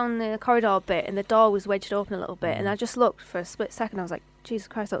went down the corridor a bit, and the door was wedged open a little bit, and I just looked for a split second. I was like, Jesus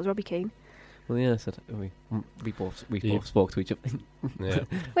Christ, that was Robbie Keane. Well, yeah, I said we both spoke to each other. Yeah.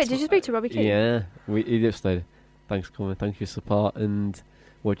 Wait, did you speak to Robbie Keane? Yeah, he just said, "Thanks for coming, thanks for your support, and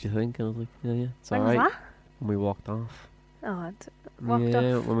what do you think?" And I was like, "Yeah, it's When all was right." that? And we walked off. Oh, I'd walked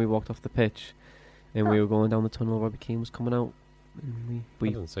yeah, off. when we walked off the pitch, and we were going down the tunnel. Robbie Keane was coming out. And I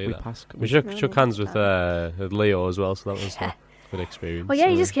didn't see that. passed. We shook hands with Leo as well, so that was a good experience. Well, yeah,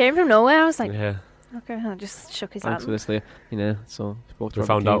 he just came from nowhere. I was like, yeah. okay, I just shook his Thanks hand. for this, Leo. You know, so spoke to We Robbie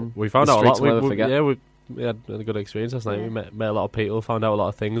found out. Keane. We found The out a lot. streets will never forget. We had a good experience last night. Yeah. We met a lot of people. Found out a lot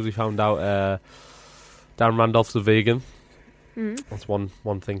of things. We found out Dan Randolph's a vegan. Mm. That's one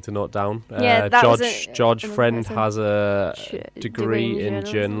thing to note down. Yeah, that was George an Friend impressive has a degree degree in in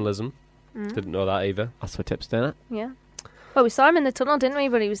journalism. Mm. Didn't know that either. That's for tips, didn't it? Yeah. Well, we saw him in the tunnel, didn't we?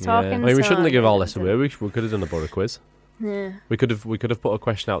 But he was talking. I mean, we so shouldn't have given all this didn't- away. We could have done a Borough quiz. Yeah. We could have put a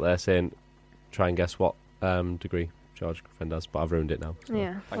question out there saying, try and guess what degree George Friend has, but I've ruined it now. So.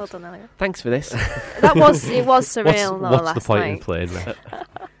 Yeah. Well Thanks. done, Elliot. Thanks for this. It was surreal. though, What's last the point night. in playing that?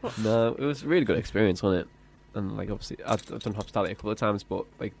 No, it was a really good experience, wasn't it? And like obviously, I've done hospitality a couple of times, but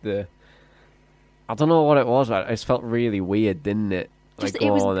like I don't know what it was. It just felt really weird, didn't it? Like Just- it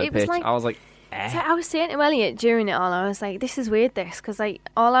going was- on the it was pitch, like- I was like, So I was saying to Elliot during it all, I was like, "This is weird, because like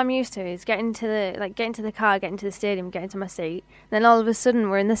all I'm used to is getting to the car, getting to the stadium, getting to my seat. Then all of a sudden,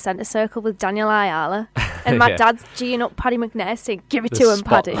 we're in the centre circle with Daniel Ayala, and my Yeah. dad's geeing up Paddy McNair saying, "Give it to him,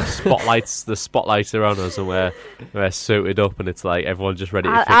 Paddy." The spotlights are on us, and we're suited up, and it's like everyone's just ready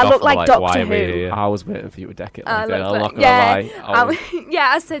to I kick off. look and like we're Doctor why am I Who. here? I was waiting for you to deck it. I Like that. looked I'm like- not gonna yeah, lie. I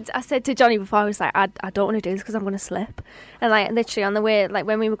was- I said to Johnny before, I was like, I don't want to do this because I'm going to slip. And like literally on the way, like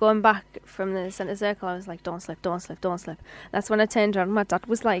when we were going back from the centre circle, I was like, don't slip, don't slip, don't slip. That's when I turned around. My dad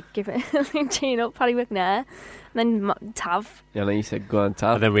was like, cheering up Paddy McNair. And then Tav. Yeah, and then you said, "Go on,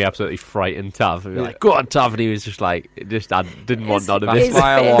 Tav." And then we absolutely frightened Tav. We were like, "Go on, Tav!" And he was just like, I didn't want none of That's it. His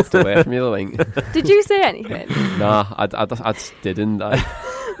why I face. walked away from you, Link. Did you say anything? Nah, I just didn't.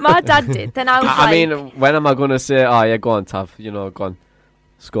 My dad did. Then I was I like, mean, when am I going to say, "Oh yeah, go on, Tav"? You know, go on,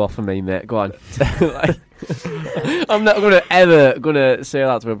 score for me, mate. Go on. Like, I'm not gonna say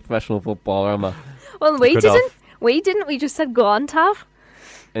that to a professional footballer, am I? well, we Good didn't. off. We didn't. We just said, go on, Tav.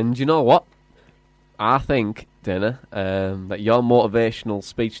 And you know what? I think, Dana, that your motivational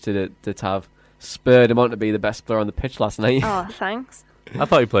speech to Tav spurred him on to be the best player on the pitch last night. Oh, thanks. I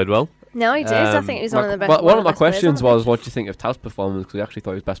thought he played well. No, he did. I think he was one of the best. One of my best players questions on the was, what do you think of Tav's performance? Because we actually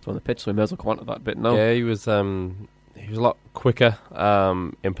thought he was best player on the pitch, so we may as well come on to that bit now. Yeah, he was a lot quicker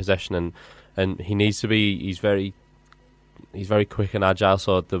in possession, and he needs to be. He's very quick and agile.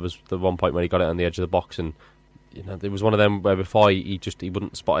 So there was the one point where he got it on the edge of the box, and there was one of them where before he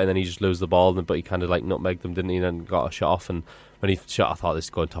wouldn't spot it, and then he just lose the ball, but he kind of like nutmegged them, didn't he? And then got a shot off, and when he shot, I thought this is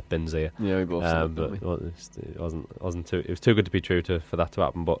going top bins here. Yeah, we both said, But didn't we? it wasn't too. It was too good to be true for that to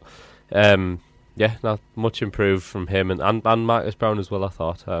happen. But yeah, no, much improved from him and Marcus Brown as well. I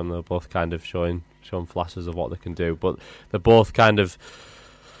thought they're both kind of showing flashes of what they can do, but they're both kind of.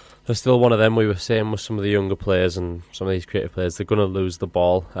 There's still one of them. We were saying with some of the younger players and some of these creative players, they're going to lose the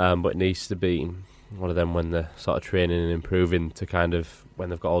ball, but it needs to be one of them when they're sort of training and improving to kind of, when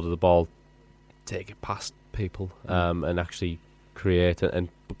they've got hold of the ball, take it past people and actually create and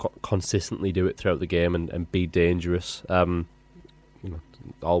consistently do it throughout the game and be dangerous.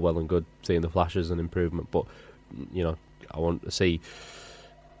 All well and good seeing the flashes and improvement, but I want to see.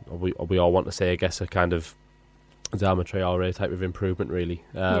 We all want to say, I guess, a kind of Adama Traore type of improvement, really,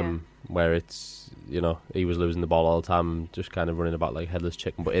 where it's he was losing the ball all the time, just kind of running about like headless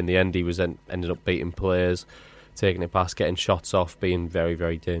chicken. But in the end, he was ended up beating players, taking it past, getting shots off, being very,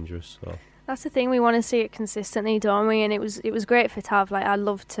 very dangerous. So. That's the thing, we want to see it consistently, don't we? And it was great for Tav. Like I'd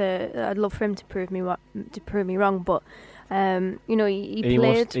love for him to prove me wrong, but he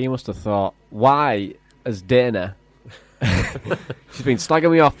played. He must have thought, why as Dana? She's been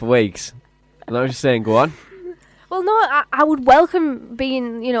slagging me off for weeks, and I was just saying, go on. Well, no, I would welcome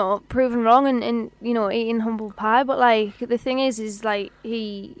being, proven wrong and eating humble pie. But like the thing is like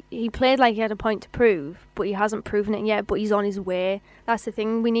he played like he had a point to prove, but he hasn't proven it yet. But he's on his way. That's the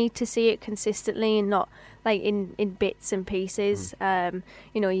thing. We need to see it consistently and not like in bits and pieces.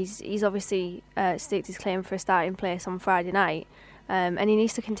 He's obviously staked his claim for a starting place on Friday night. And he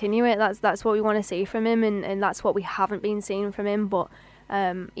needs to continue it. That's what we want to see from him, and that's what we haven't been seeing from him. But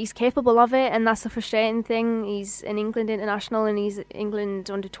he's capable of it, and that's the frustrating thing. He's an England international, and he's England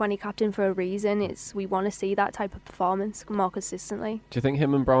under-20 captain for a reason. We want to see that type of performance more consistently. Do you think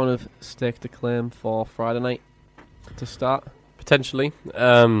him and Brown have staked a claim for Friday night to start? Potentially,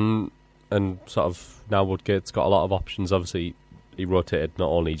 and sort of now Woodgate's got a lot of options. Obviously, he rotated not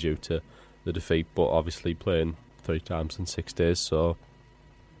only due to the defeat, but obviously playing 3 times in 6 days. So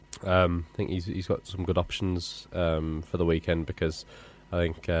I think he's got some good options for the weekend, because I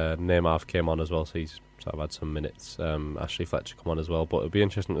think Neymar came on as well, so he's sort of had some minutes. Ashley Fletcher come on as well, but it'll be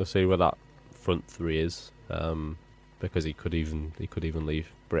interesting to see where that front three is. because he could even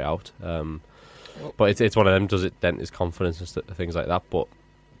leave Britt out. But it's one of them. Does it dent his confidence and things like that? But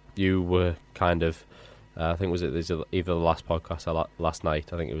you were kind of, I think was it either the last podcast or last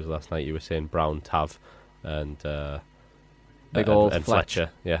night? I think it was last night. You were saying Brown, Tav, and Big old and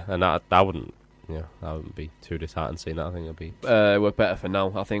Fletcher. Yeah, and that wouldn't, that wouldn't be too disheartening seeing that. I think it'd be work better for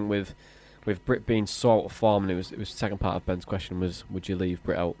now. I think with Britt being so out of form, and it was the second part of Ben's question was, would you leave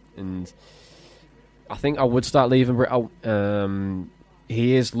Britt out? And I think I would start leaving Britt out.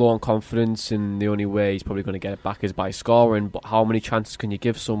 He is low on confidence, and the only way he's probably going to get it back is by scoring. But how many chances can you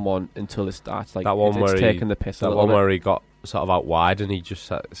give someone until it starts like that one it's where taking the piss? That one where he got sort of out wide, and he just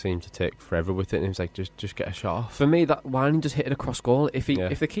seemed to take forever with it. And he was like, just get a shot off. For me, that why didn't he just hit it across goal? If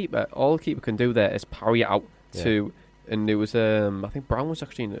the keeper, all the keeper can do there is power you out to. And it was I think Brown was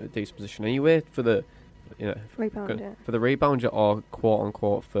actually in a decent position anyway for the rebound, for the rebound, or quote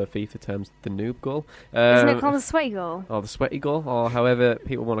unquote for FIFA terms the noob goal. Isn't it called the sweaty goal? Or the sweaty goal, or however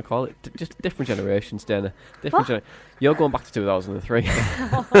people want to call it. Just different generations, Dana. You're going back to 2003.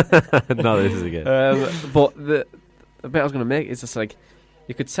 No, this is again. But the bit I was going to make is just like,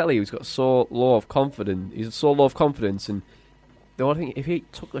 you could tell he's got so low of confidence. He's so low of confidence, and the only thing, if he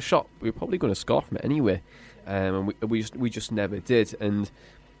took the shot, we were probably going to score from it anyway. And we just never did. And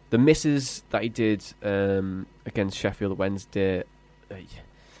the misses that he did against Sheffield Wednesday,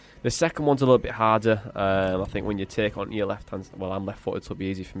 the second one's a little bit harder. I think when you take on your left hand, well, I'm left-footed, so it'll be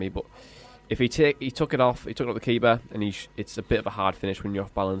easy for me. But if he took it off the keeper, and it's a bit of a hard finish when you're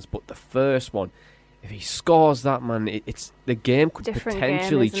off balance. But the first one, if he scores that, man, it's the game could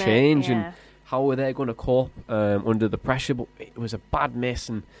potentially change. And how are they going to cope under the pressure? But it was a bad miss,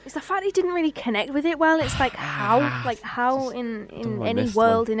 and it's the fact he didn't really connect with it well. It's like how in any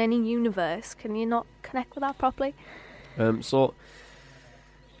world, in any universe, can you not connect with that properly? So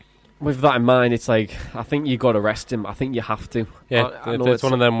with that in mind, it's like, I think you got to rest him. I think you have to. Yeah, it's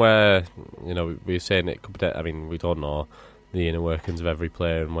one of them where we were saying it could. I mean, we don't know the inner workings of every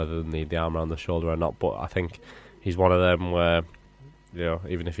player and whether they need the arm around the shoulder or not. But I think he's one of them where,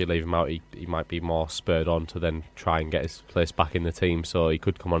 even if you leave him out, he might be more spurred on to then try and get his place back in the team. So he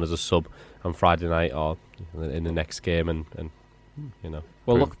could come on as a sub on Friday night or in the next game and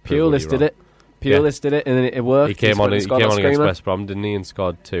Well, look, Pulis did it. Pulis did it, and then it worked. He came on against West Brom, didn't he, and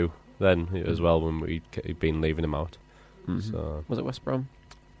scored 2 then as well when he'd been leaving him out. Mm-hmm. So was it West Brom?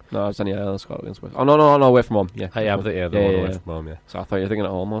 No, it was Danny Ayala scored against West. Oh no, away from home. Yeah, I think the one away from home. Yeah. So I thought you were thinking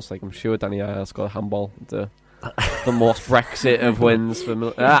at almost like, I'm sure Danny Ayala scored a handball. The most Brexit of wins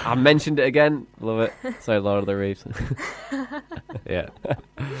for I mentioned it again. Love it. Sorry, Lord of the Reeves. Yeah,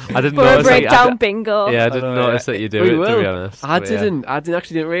 I didn't For notice. a breakdown bingo. Yeah, I didn't notice that you do it. To be honest, I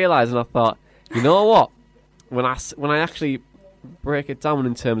didn't realise, and I thought, you know what? When I actually break it down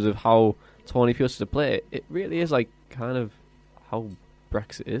in terms of how Tony Pulis to play, it really is like kind of how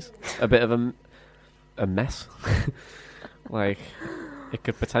Brexit is. A bit of a mess. Like, it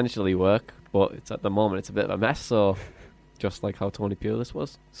could potentially work, but at the moment it's a bit of a mess. So, just like how Tony Pulis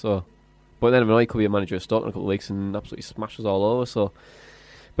was. So, but then he could be a manager of Stoke in a couple of weeks and absolutely smashes all over. So,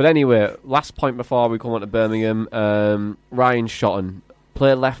 but anyway, last point before we come on to Birmingham, Ryan Shotton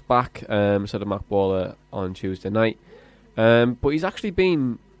played left back instead of Mark Bowler on Tuesday night. But he's actually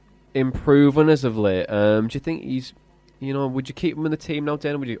been improving as of late. Do you think he's, would you keep him in the team now,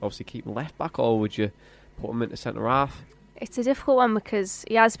 Dan? Would you obviously keep him left back, or would you put him into centre half? It's a difficult one because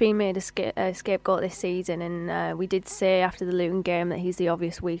he has been made a scapegoat this season, and we did say after the Luton game that he's the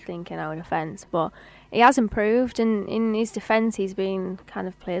obvious weak link in our defence, but he has improved, and in his defence he's been kind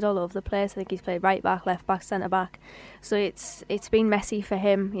of played all over the place. I think he's played right back, left back, centre back, so it's been messy for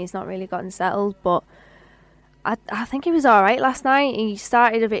him. He's not really gotten settled, but I think he was alright last night. He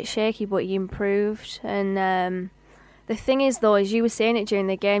started a bit shaky, but he improved, and the thing is, though, as you were saying it during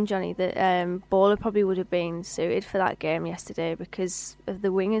the game, Johnny, that Bowler probably would have been suited for that game yesterday because of the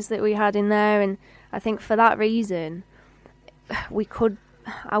wingers that we had in there. And I think for that reason,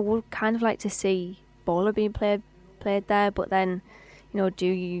 I would kind of like to see Bowler being played there. But then, do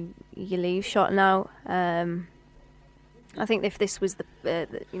you leave Shotton out? I think if this was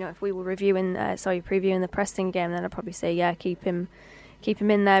if we were previewing the Preston game, then I'd probably say, yeah, keep him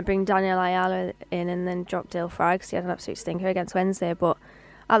in there, bring Daniel Ayala in, and then drop Dale Fry because he had an absolute stinker against Wednesday. But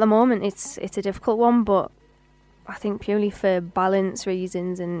at the moment, it's a difficult one. But I think purely for balance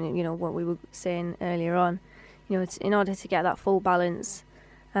reasons, and what we were saying earlier on, it's in order to get that full balance,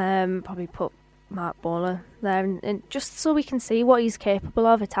 probably put Mark Bowler there, and just so we can see what he's capable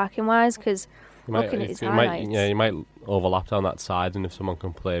of attacking wise. Because looking at his highlights, you might overlap down that side, and if someone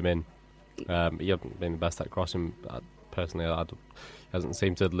can play him in, he hasn't been the best at crossing. Personally, he hasn't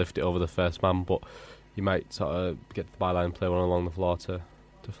seemed to lift it over the first man, but you might sort of get the byline, play one along the floor to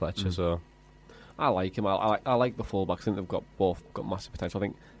Fletcher. So I like him. I like the fullbacks. I think they've both got massive potential. I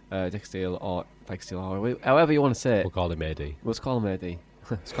think Dick Steele or however you want to say it. we'll call him AD. Let's call him AD.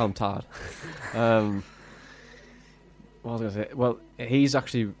 Let's call him Tard. What was I going to say? Well, he's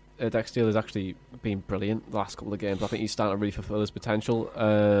actually Dick Steele has actually been brilliant the last couple of games. I think he's starting to really fulfil his potential,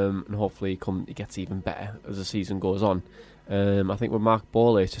 and hopefully he gets even better as the season goes on. I think with Mark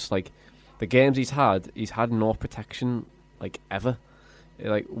Bowley, it's just like the games he's had no protection like ever.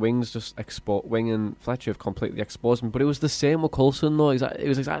 Like Wing and Fletcher have completely exposed him, but it was the same with Coulson though. It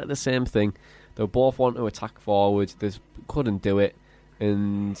was exactly the same thing. They were both wanting to attack forward, they couldn't do it,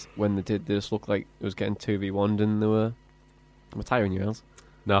 and when they did, they just looked like it was getting 2v1'd, and they were. I'm tiring you, Els.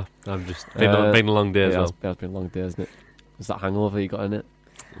 No, I'm just been a long day as well. It's been a long day, isn't it? Is that hangover you got in it?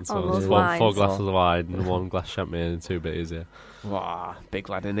 So it's four glasses of wine and 1 glass champagne and 2 beers, yeah. Wow, big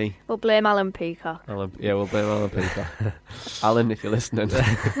lad, isn't he? We'll blame Alan Peacock. We'll blame Alan Peacock. Alan, if you're listening,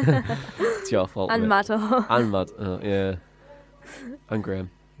 it's your fault. And Maddo. And Mad, yeah. And Graham.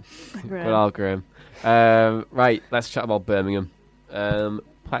 Graham. Good old Graham. Right, let's chat about Birmingham.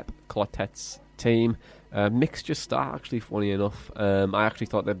 Pep Quartet's team. Mixture start, actually, funny enough. I actually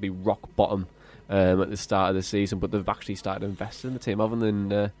thought they'd be rock bottom at the start of the season, but they've actually started investing in the team, haven't they?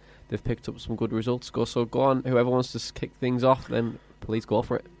 And they've picked up some good results. Go on, whoever wants to kick things off, then please go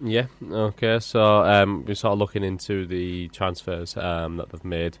for it. Yeah, okay. So we're sort of looking into the transfers that they've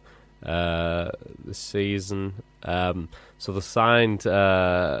made this season. So they signed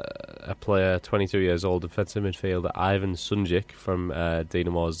a player, 22 years old, defensive midfielder Ivan Sunjic from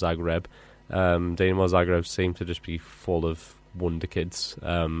Dinamo Zagreb. Dinamo Zagreb seem to just be full of wonder kids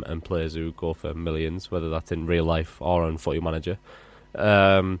and players who go for millions, whether that's in real life or on Footy Manager.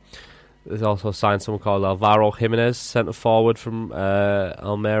 There's also signed someone called Alvaro Jimenez, centre forward from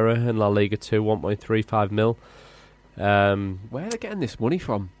Almeria in La Liga 2, 1.35 mil. Where are they getting this money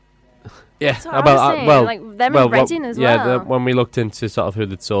from? Yeah, That's what I was saying. Like, they're in Reading as well. Yeah, when we looked into sort of who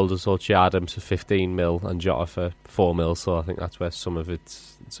they'd sold us, Ochi Adams for 15 mil and Jota for 4 mil, so I think that's where some of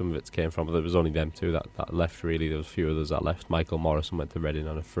it came from. But there was only them two that left, really. There was a few others that left. Michael Morrison went to Reading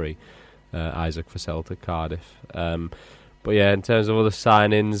on a free. Isaac for Celtic, Cardiff. But yeah, in terms of other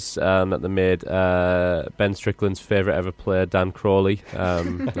signings that they made, Ben Strickland's favourite ever player, Dan Crowley,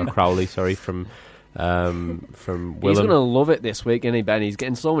 Crowley, from Willem. He's going to love it this week, isn't he, Ben? He's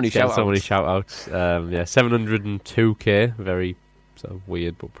getting so many shout-outs. 702k, very sort of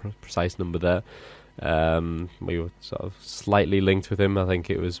weird but precise number there. We were sort of slightly linked with him. I think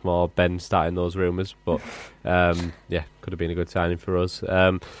it was more Ben starting those rumours, but yeah, could have been a good signing for us.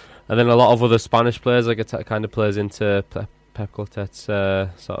 And then a lot of other Spanish players, like kind of players into Pep Quartet's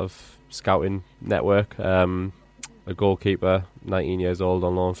sort of scouting network. A goalkeeper, 19 years old,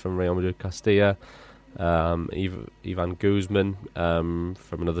 on loan from Real Madrid Castilla. Ivan Guzman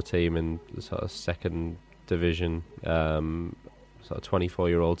from another team in the sort of second division. Sort of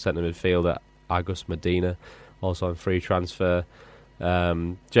 24-year-old centre midfielder Agus Medina, also on free transfer.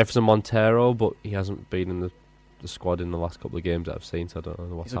 Jefferson Montero, but he hasn't been in the squad in the last couple of games that I've seen, so I don't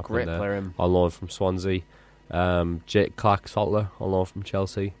know what's happening there. Player, on loan from Swansea. Jake Clark-Salter on loan from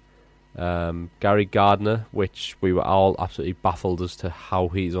Chelsea. Gary Gardner, which we were all absolutely baffled as to how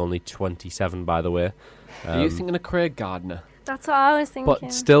he's only 27, by the way. Are you thinking of Craig Gardner? That's what I was thinking.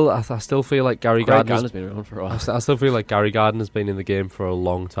 But still, I still feel like Gary Gardner's been around for a while. I still feel like Gary Gardner's been in the game for a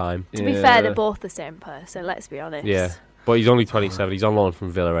long time. To be fair, they're both the same person, let's be honest. Yeah, but he's only 27. He's on loan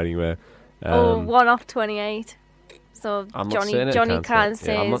from Villa anyway. One off 28. So Johnny can't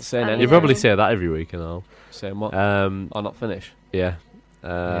say. I'm not saying anything. You probably say that every week, and all. Saying what? I'll not finish. Yeah.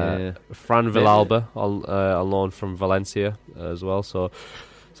 Fran Villalba on loan from Valencia as well. So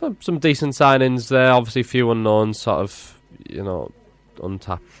some decent signings there. Obviously, few unknowns, sort of,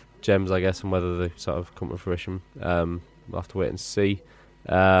 untapped gems, I guess, and whether they sort of come to fruition. We'll have to wait and see.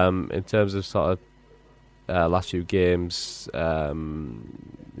 In terms of sort of last few games,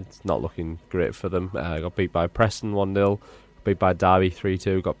 it's not looking great for them. Got beat by Preston 1-0, beat by Derby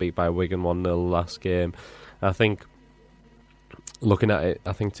 3-2, got beat by Wigan 1-0 last game. I think, looking at it,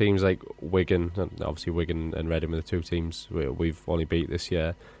 I think teams like Wigan, obviously Wigan and Reading are the two teams we've only beat this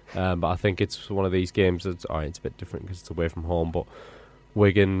year. But I think it's one of these games that's, it's a bit different because it's away from home, but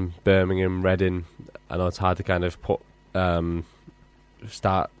Wigan, Birmingham, Reading, I know it's hard to kind of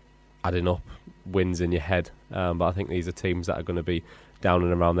start adding up wins in your head, but I think these are teams that are going to be down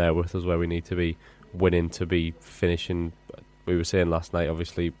and around there with us, where we need to be winning to be finishing. We were saying last night,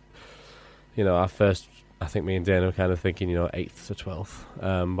 obviously, our first I think me and Dana are kind of thinking, 8th to 12th.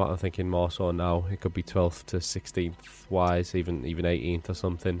 But I'm thinking more so now it could be 12th to 16th wise, even 18th or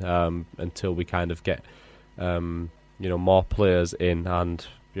something, until we kind of get, more players in and,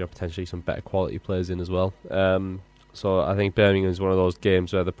 potentially some better quality players in as well. So I think Birmingham is one of those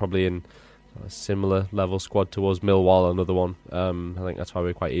games where they're probably in a similar level squad to us. Millwall, another one. I think that's why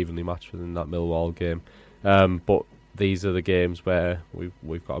we're quite evenly matched within that Millwall game. But these are the games where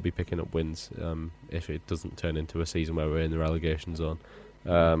we've got to be picking up wins if it doesn't turn into a season where we're in the relegation zone.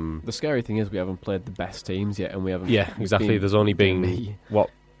 The scary thing is we haven't played the best teams yet, and we haven't. Yeah, exactly. There's only been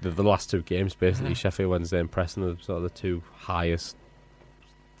the last two games basically. Sheffield Wednesday and Preston are sort of the two highest.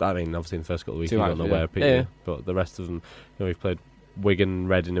 I mean, obviously in the first couple of weeks you don't know where people, yeah. But the rest of them, we've played Wigan,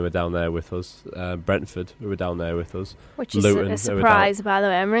 Reading, who were down there with us, Brentford, who were down there with us, which is Luton, a surprise, by the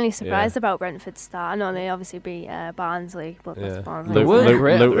way. I'm really surprised about Brentford's start. I know they obviously beat Barnsley, but that's Barnsley. They were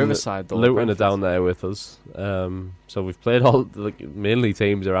great at the Riverside, though. Luton are down there with us. So we've played mainly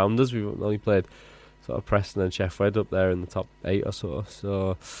teams around us. We've only played sort of Preston and Sheffield up there in the top 8 or so.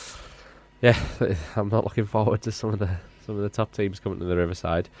 So yeah, I'm not looking forward to some of the top teams coming to the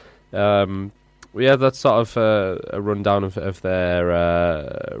Riverside. That's sort of a rundown of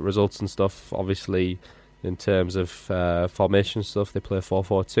their results and stuff. Obviously, in terms of formation stuff, they play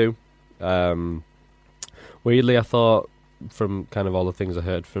 4-4-2. Weirdly, I thought from kind of all the things I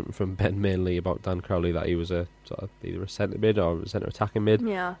heard from Ben mainly about Dan Crowley that he was a sort of either a centre mid or a centre attacking mid.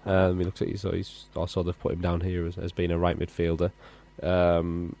 Yeah. He looks at you, so he's also they've put him down here as being a right midfielder.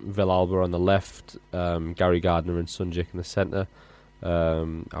 Villalba on the left, Gary Gardner and Sunjic in the centre.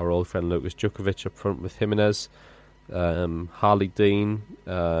 Our old friend Lucas Djukovic up front with Jimenez, Harley Dean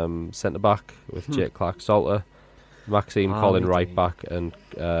centre back with Jake Clark-Salter, Maxime Collin right back, and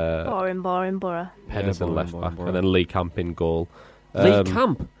boring Borough. Pedersen left back, and then Lee Camp in goal. Lee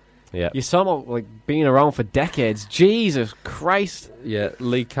Camp? Yeah. You saw him like being around for decades. Jesus Christ. Yeah,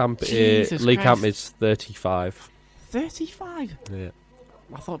 Lee Camp Jesus Christ. is 35. 35? Yeah.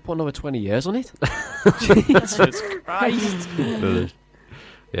 I thought put another 20 years on it. Jesus Christ.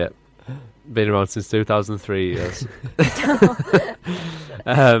 Yeah. Been around since 2003, yes.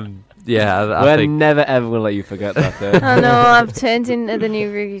 We're never ever going to let you forget that day. I know, I've turned into the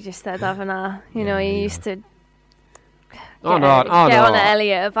new Rudy just said, haven't I? You used to get on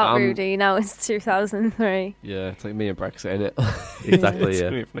Elliot about Rudy, now it's 2003. Yeah, it's like me and Brexit, innit? Exactly,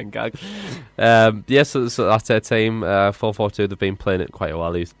 yeah. So that's their team, 4-4-2. They've been playing it quite a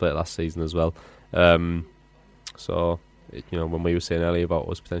while. They used to play it last season as well. When we were saying earlier about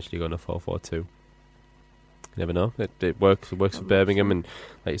us potentially going to 4-4-2, you never know. It works for Birmingham, and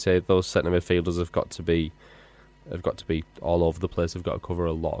like you say, those centre midfielders have got to be all over the place. They've got to cover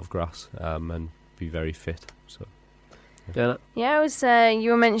a lot of grass and be very fit. So. Yeah, I was.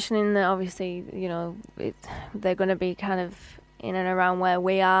 You were mentioning that obviously, they're going to be kind of in and around where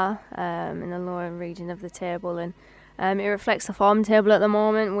we are, in the lower region of the table, and it reflects the form table at the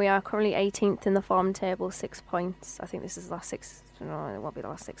moment. We are currently 18th in the form table, 6 points. I think this is the last 6. It won't be the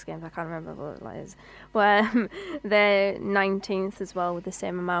last 6 games. I can't remember what it is. But they're 19th as well with the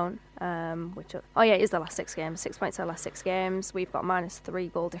same amount. It is the last 6 games. 6 points are the last 6 games. We've got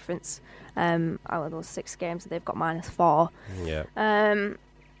 -3 goal difference out of those 6 games. They've got -4. Yeah.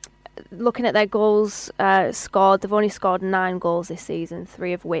 Looking at their goals scored, they've only scored 9 goals this season,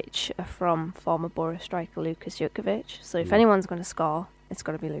 3 of which are from former Borough striker Lucas Djukovic. So if anyone's going to score, it's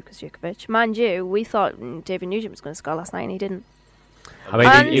got to be Lucas Djukovic. Mind you, we thought David Nugent was going to score last night, and he didn't. I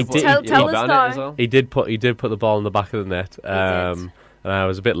mean, he did put the ball in the back of the net, and I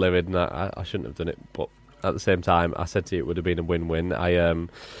was a bit livid, and I shouldn't have done it. But at the same time, I said to you it would have been a win-win. I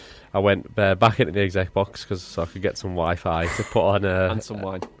went back into the exec box so I could get some Wi-Fi to put on and some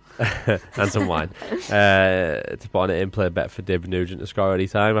wine. and some wine to put on an in-play bet for David Nugent to score any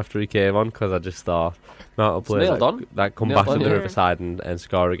time after he came on, because I just thought amount of players that come back to the Riverside and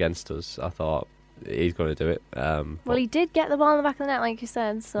score against us, I thought he's going to do it. Well, he did get the ball in the back of the net, like you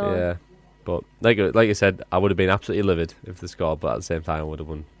said. So yeah, but like you said, I would have been absolutely livid if they scored, but at the same time, I would have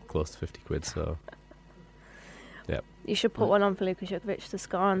won close to 50 quid. So yeah, you should put one on for Lucas Djukovic to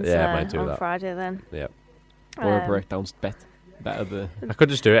score on Friday then. Yeah, or a breakdowns bet. I could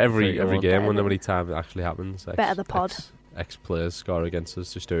just do it every game when many times it actually happens. Better the pod. Ex players score against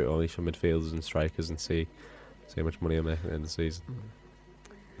us. Just do it only for midfielders and strikers and see how much money I'm making at the end of the season.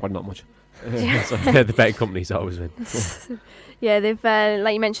 Well, not much. The betting companies always win. Yeah, they've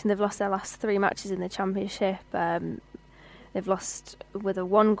like you mentioned, they've lost their last 3 matches in the Championship. They've lost with a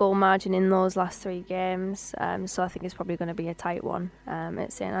 1-goal margin in those last 3 games. So I think it's probably going to be a tight one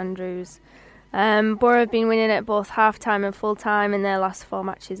at St Andrews. Borough have been winning at both half-time and full-time in their last 4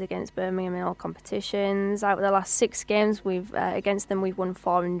 matches against Birmingham in all competitions. Out of the last 6 games against them, we've won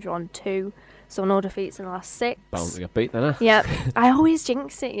 4 and drawn 2. So no defeats in the last 6. Bound to get beat then, huh? Yeah, I always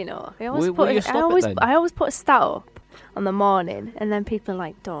jinx it, I always put a stat up on the morning, and then people are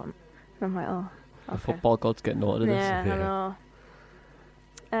like, "Don't." And I'm like, "Oh, okay." The football gods get noted. Yeah, I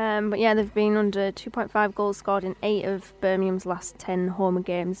know. But yeah, they've been under 2.5 goals scored in 8 of Birmingham's last 10 home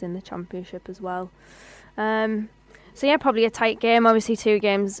games in the Championship as well. So yeah, probably a tight game. Obviously, two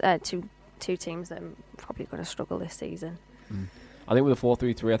teams that are probably going to struggle this season. I think with a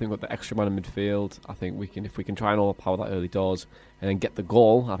 4-3-3, I think with the extra man in midfield, I think if we can try and overpower that early doors and then get the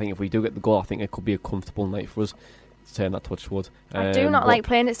goal. I think if we do get the goal, I think it could be a comfortable night for us to turn that touchwood. I do not like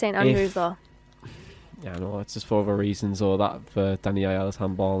playing at St Andrews though. Yeah, I know, it's just for other reasons, or that for Danny Ayala's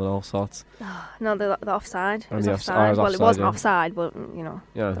handball and all sorts. No, the offside. It was offside. Well, it wasn't offside, but yeah,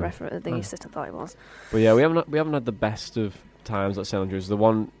 the assistant thought it was. But yeah, we haven't had the best of times at St Andrews. The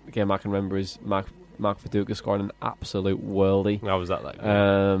one game I can remember is Mark Viduka scoring an absolute worldie. How was that like?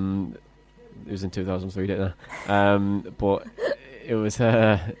 It was in 2003, didn't it? But it was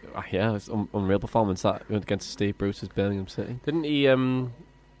it was unreal performance that against Steve Bruce's Birmingham City. Didn't he?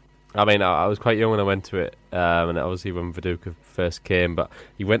 I mean, I was quite young when I went to it, and obviously when Viduka first came, but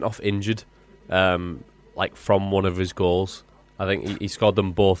he went off injured, like from one of his goals. I think he scored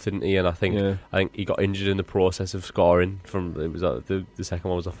them both, didn't he? And I think he got injured in the process of scoring. It was the second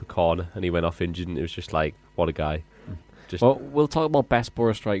one was off a corner, and he went off injured, and it was just like, what a guy. Well, we'll talk about best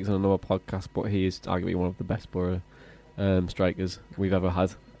Borough strikers on another podcast, but he is arguably one of the best Borough strikers we've ever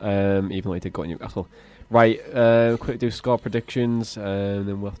had, even though he did go to Newcastle. Right, quick do score predictions, and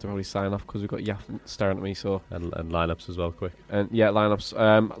then we'll have to probably sign off because we've got Yaf staring at me. So and lineups as well, quick. And yeah, lineups.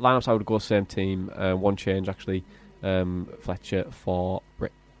 Lineups, I would go same team. One change actually. Fletcher for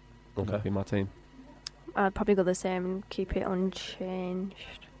Britt. Okay. That'd be my team. I'd probably go the same and keep it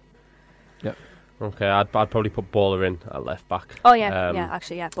unchanged. Yep. Okay, I'd probably put Bowler in at left back. Oh yeah,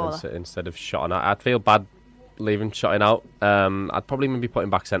 Bowler instead of Shotton. I'd feel bad leaving Shotton out. I'd probably maybe put him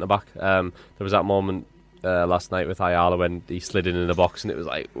back centre back. There was that moment last night with Ayala when he slid in the box, and it was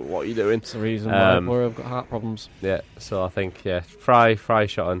like, what are you doing? It's the reason why I've got heart problems. Yeah, so I think Fry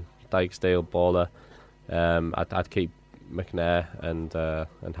Shotton, Dykesdale, Bowler. I'd keep McNair and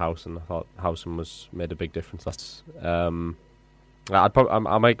Howson. I thought Howson made a big difference. I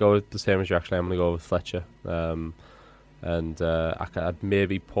might go with the same as you. Actually, I'm going to go with Fletcher. I'd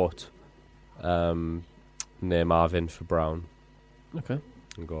maybe put Neymar in for Brown. Okay.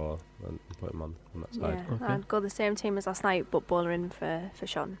 And go and put him on that side. Yeah, okay. I'd go the same team as last night, but Bowler in for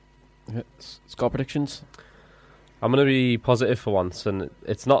Sean. Okay. Score predictions. I'm going to be positive for once, and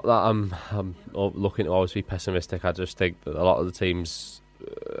it's not that I'm looking to always be pessimistic. I just think that a lot of the teams,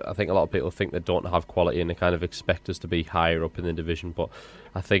 I think a lot of people think they don't have quality and they kind of expect us to be higher up in the division. But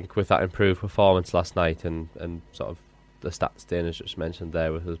I think with that improved performance last night and sort of the stats Dana's just mentioned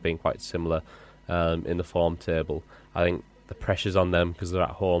there, with us being quite similar in the form table, I think the pressure's on them because they're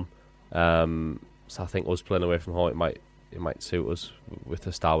at home. So I think us playing away from home, it might suit us with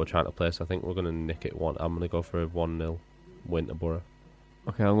the style we're trying to play. So I think we're going to nick it. I'm going to go for a 1-0 win to Borough.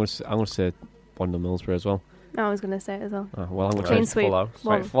 Okay, I'm going to say 1-0 Middlesbrough as well. I was going to say it as well. Well, I'm going to clean sweep. Full house.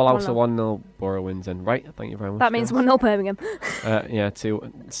 Right, full house, so 1-0 Borough wins. And right, thank you very much. That means 1-0 Birmingham.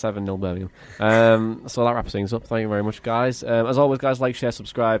 7-0 Birmingham. So that wraps things up. Thank you very much, guys. As always, guys, like, share,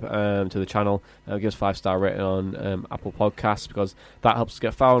 subscribe to the channel. Give us 5-star rating on Apple Podcasts, because that helps us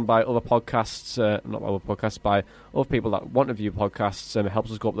get found by other podcasts, by other people that want to view podcasts, and it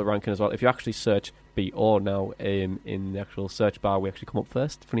helps us go up the ranking as well. If you actually search BO now in the actual search bar, we actually come up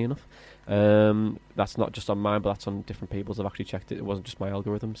first, funny enough. That's not just on mine, but that's on different people's. I've actually checked it. It wasn't just my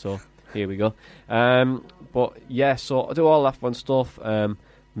algorithm, so here we go. But yeah, so I do all that fun stuff.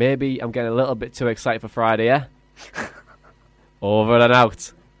 Maybe I'm getting a little bit too excited for Friday, yeah? Over and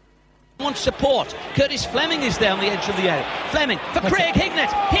out. Wants support. Curtis Fleming is there on the edge of the area. Fleming for Craig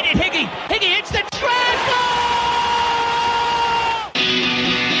Hignett. Hit it, Higgy. Higgy hits the treble!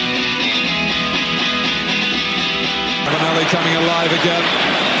 Avenelli coming alive again.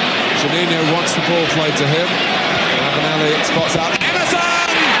 Juninho wants the ball played to him. Avenelli spots out.